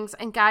Stranger Things,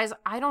 and guys,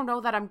 I don't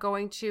know that I'm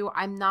going to.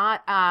 I'm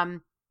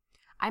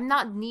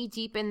not knee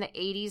deep in the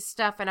 80s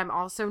stuff, and I'm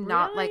also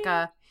not like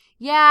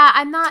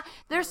I'm not.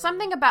 There's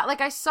something about,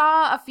 like, I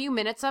saw a few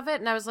minutes of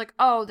it and I was like,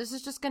 oh, this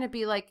is just going to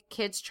be like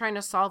kids trying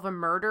to solve a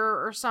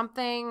murder or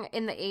something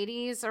in the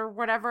 80s or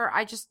whatever.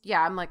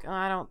 I'm like,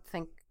 I don't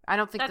think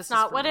that's this is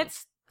not for me.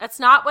 That's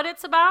not what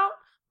it's about.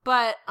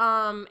 But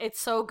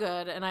it's so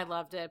good and I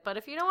loved it. But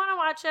if you don't want to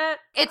watch it,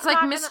 it's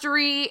like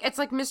mystery. It's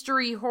like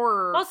mystery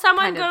horror. Well,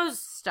 someone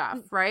goes stuff,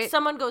 right?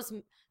 Someone goes.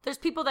 There's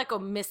people that go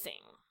missing.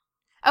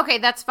 Okay,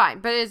 that's fine.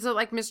 But is it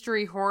like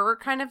mystery horror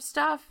kind of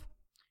stuff?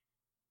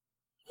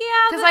 Yeah,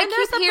 because I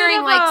keep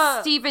hearing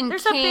like Stephen King,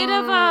 a bit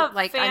of a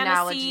like fantasy.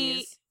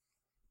 Analogies.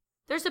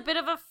 There's a bit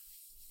of a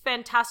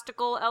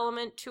fantastical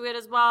element to it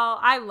as well.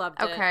 I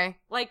loved it. Okay.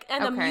 Like,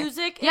 and the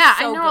music is I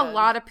so know good. A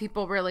lot of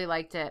people really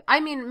liked it.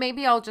 I mean,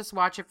 maybe I'll just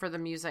watch it for the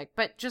music,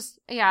 but just,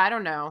 I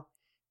don't know.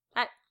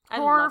 I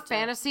horror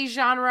fantasy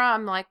genre,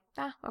 I'm like,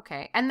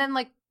 okay. And then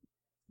like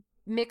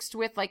mixed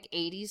with like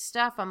 80s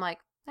stuff, I'm like,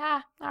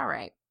 all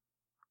right.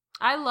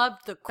 I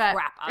loved the crap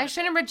out of it. I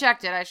shouldn't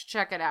reject it. I should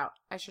check it out.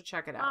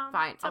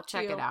 Fine, I'll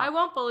check it out. I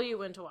won't bully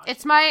you into watching.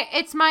 It's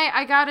my,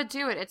 I gotta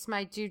do it. It's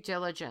my due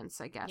diligence,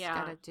 I guess. Yeah,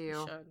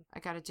 I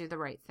gotta do the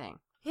right thing.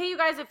 Hey, you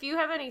guys, if you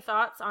have any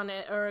thoughts on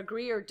it, or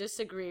agree or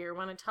disagree, or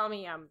want to tell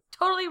me I'm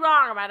totally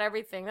wrong about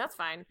everything, that's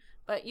fine.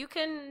 But you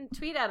can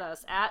tweet at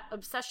us at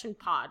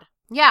ObsessionPod.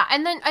 Yeah,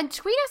 and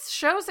tweet us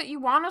shows that you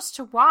want us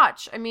to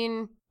watch. I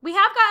mean, we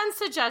have gotten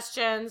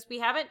suggestions. We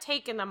haven't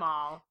taken them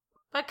all.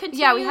 But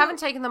continue. Yeah, we haven't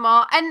taken them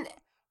all. And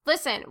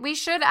listen, we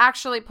should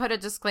actually put a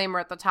disclaimer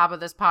at the top of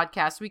this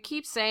podcast. We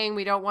keep saying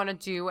we don't want to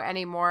do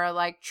any more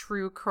like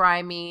true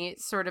crimey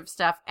sort of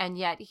stuff, and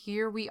yet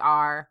here we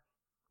are,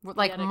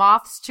 like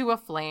moths to a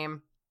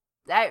flame.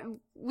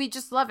 We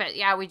just love it.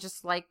 Yeah, we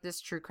just like this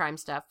true crime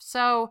stuff.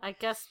 So I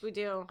guess we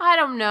do. I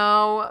don't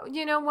know.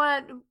 You know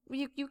what?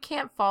 You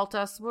can't fault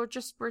us. We're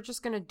just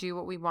gonna do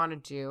what we want to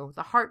do.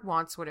 The heart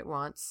wants what it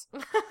wants.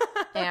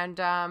 And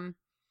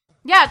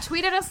yeah,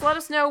 tweet at us. Let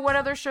us know what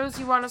other shows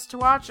you want us to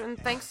watch. And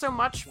thanks so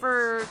much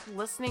for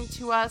listening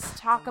to us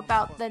talk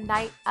about The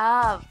Night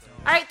Of.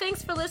 All right,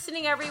 thanks for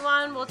listening,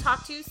 everyone. We'll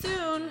talk to you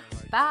soon.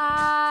 Bye.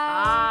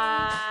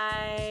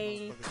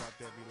 Bye.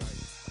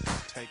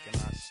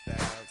 Taking our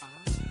stabs,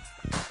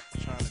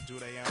 trying to do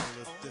their own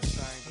little this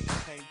thing, but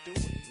they can't do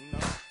it, you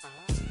know.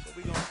 So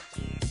we gonna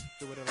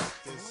do it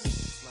like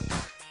this, like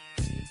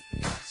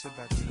sit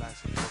back, relax,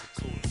 and get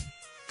to it.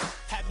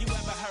 Have you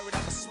ever heard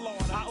of a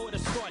slaughter? I oughta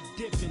start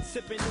dipping,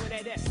 sipping on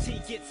that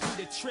ST gets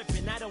me to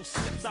tripping. I don't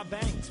slips, I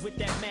bangs with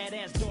that mad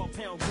ass dog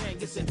pound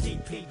gang. It's a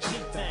DPG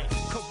thing.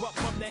 Corrupt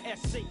from the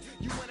SC.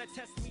 You wanna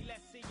test me?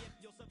 Let's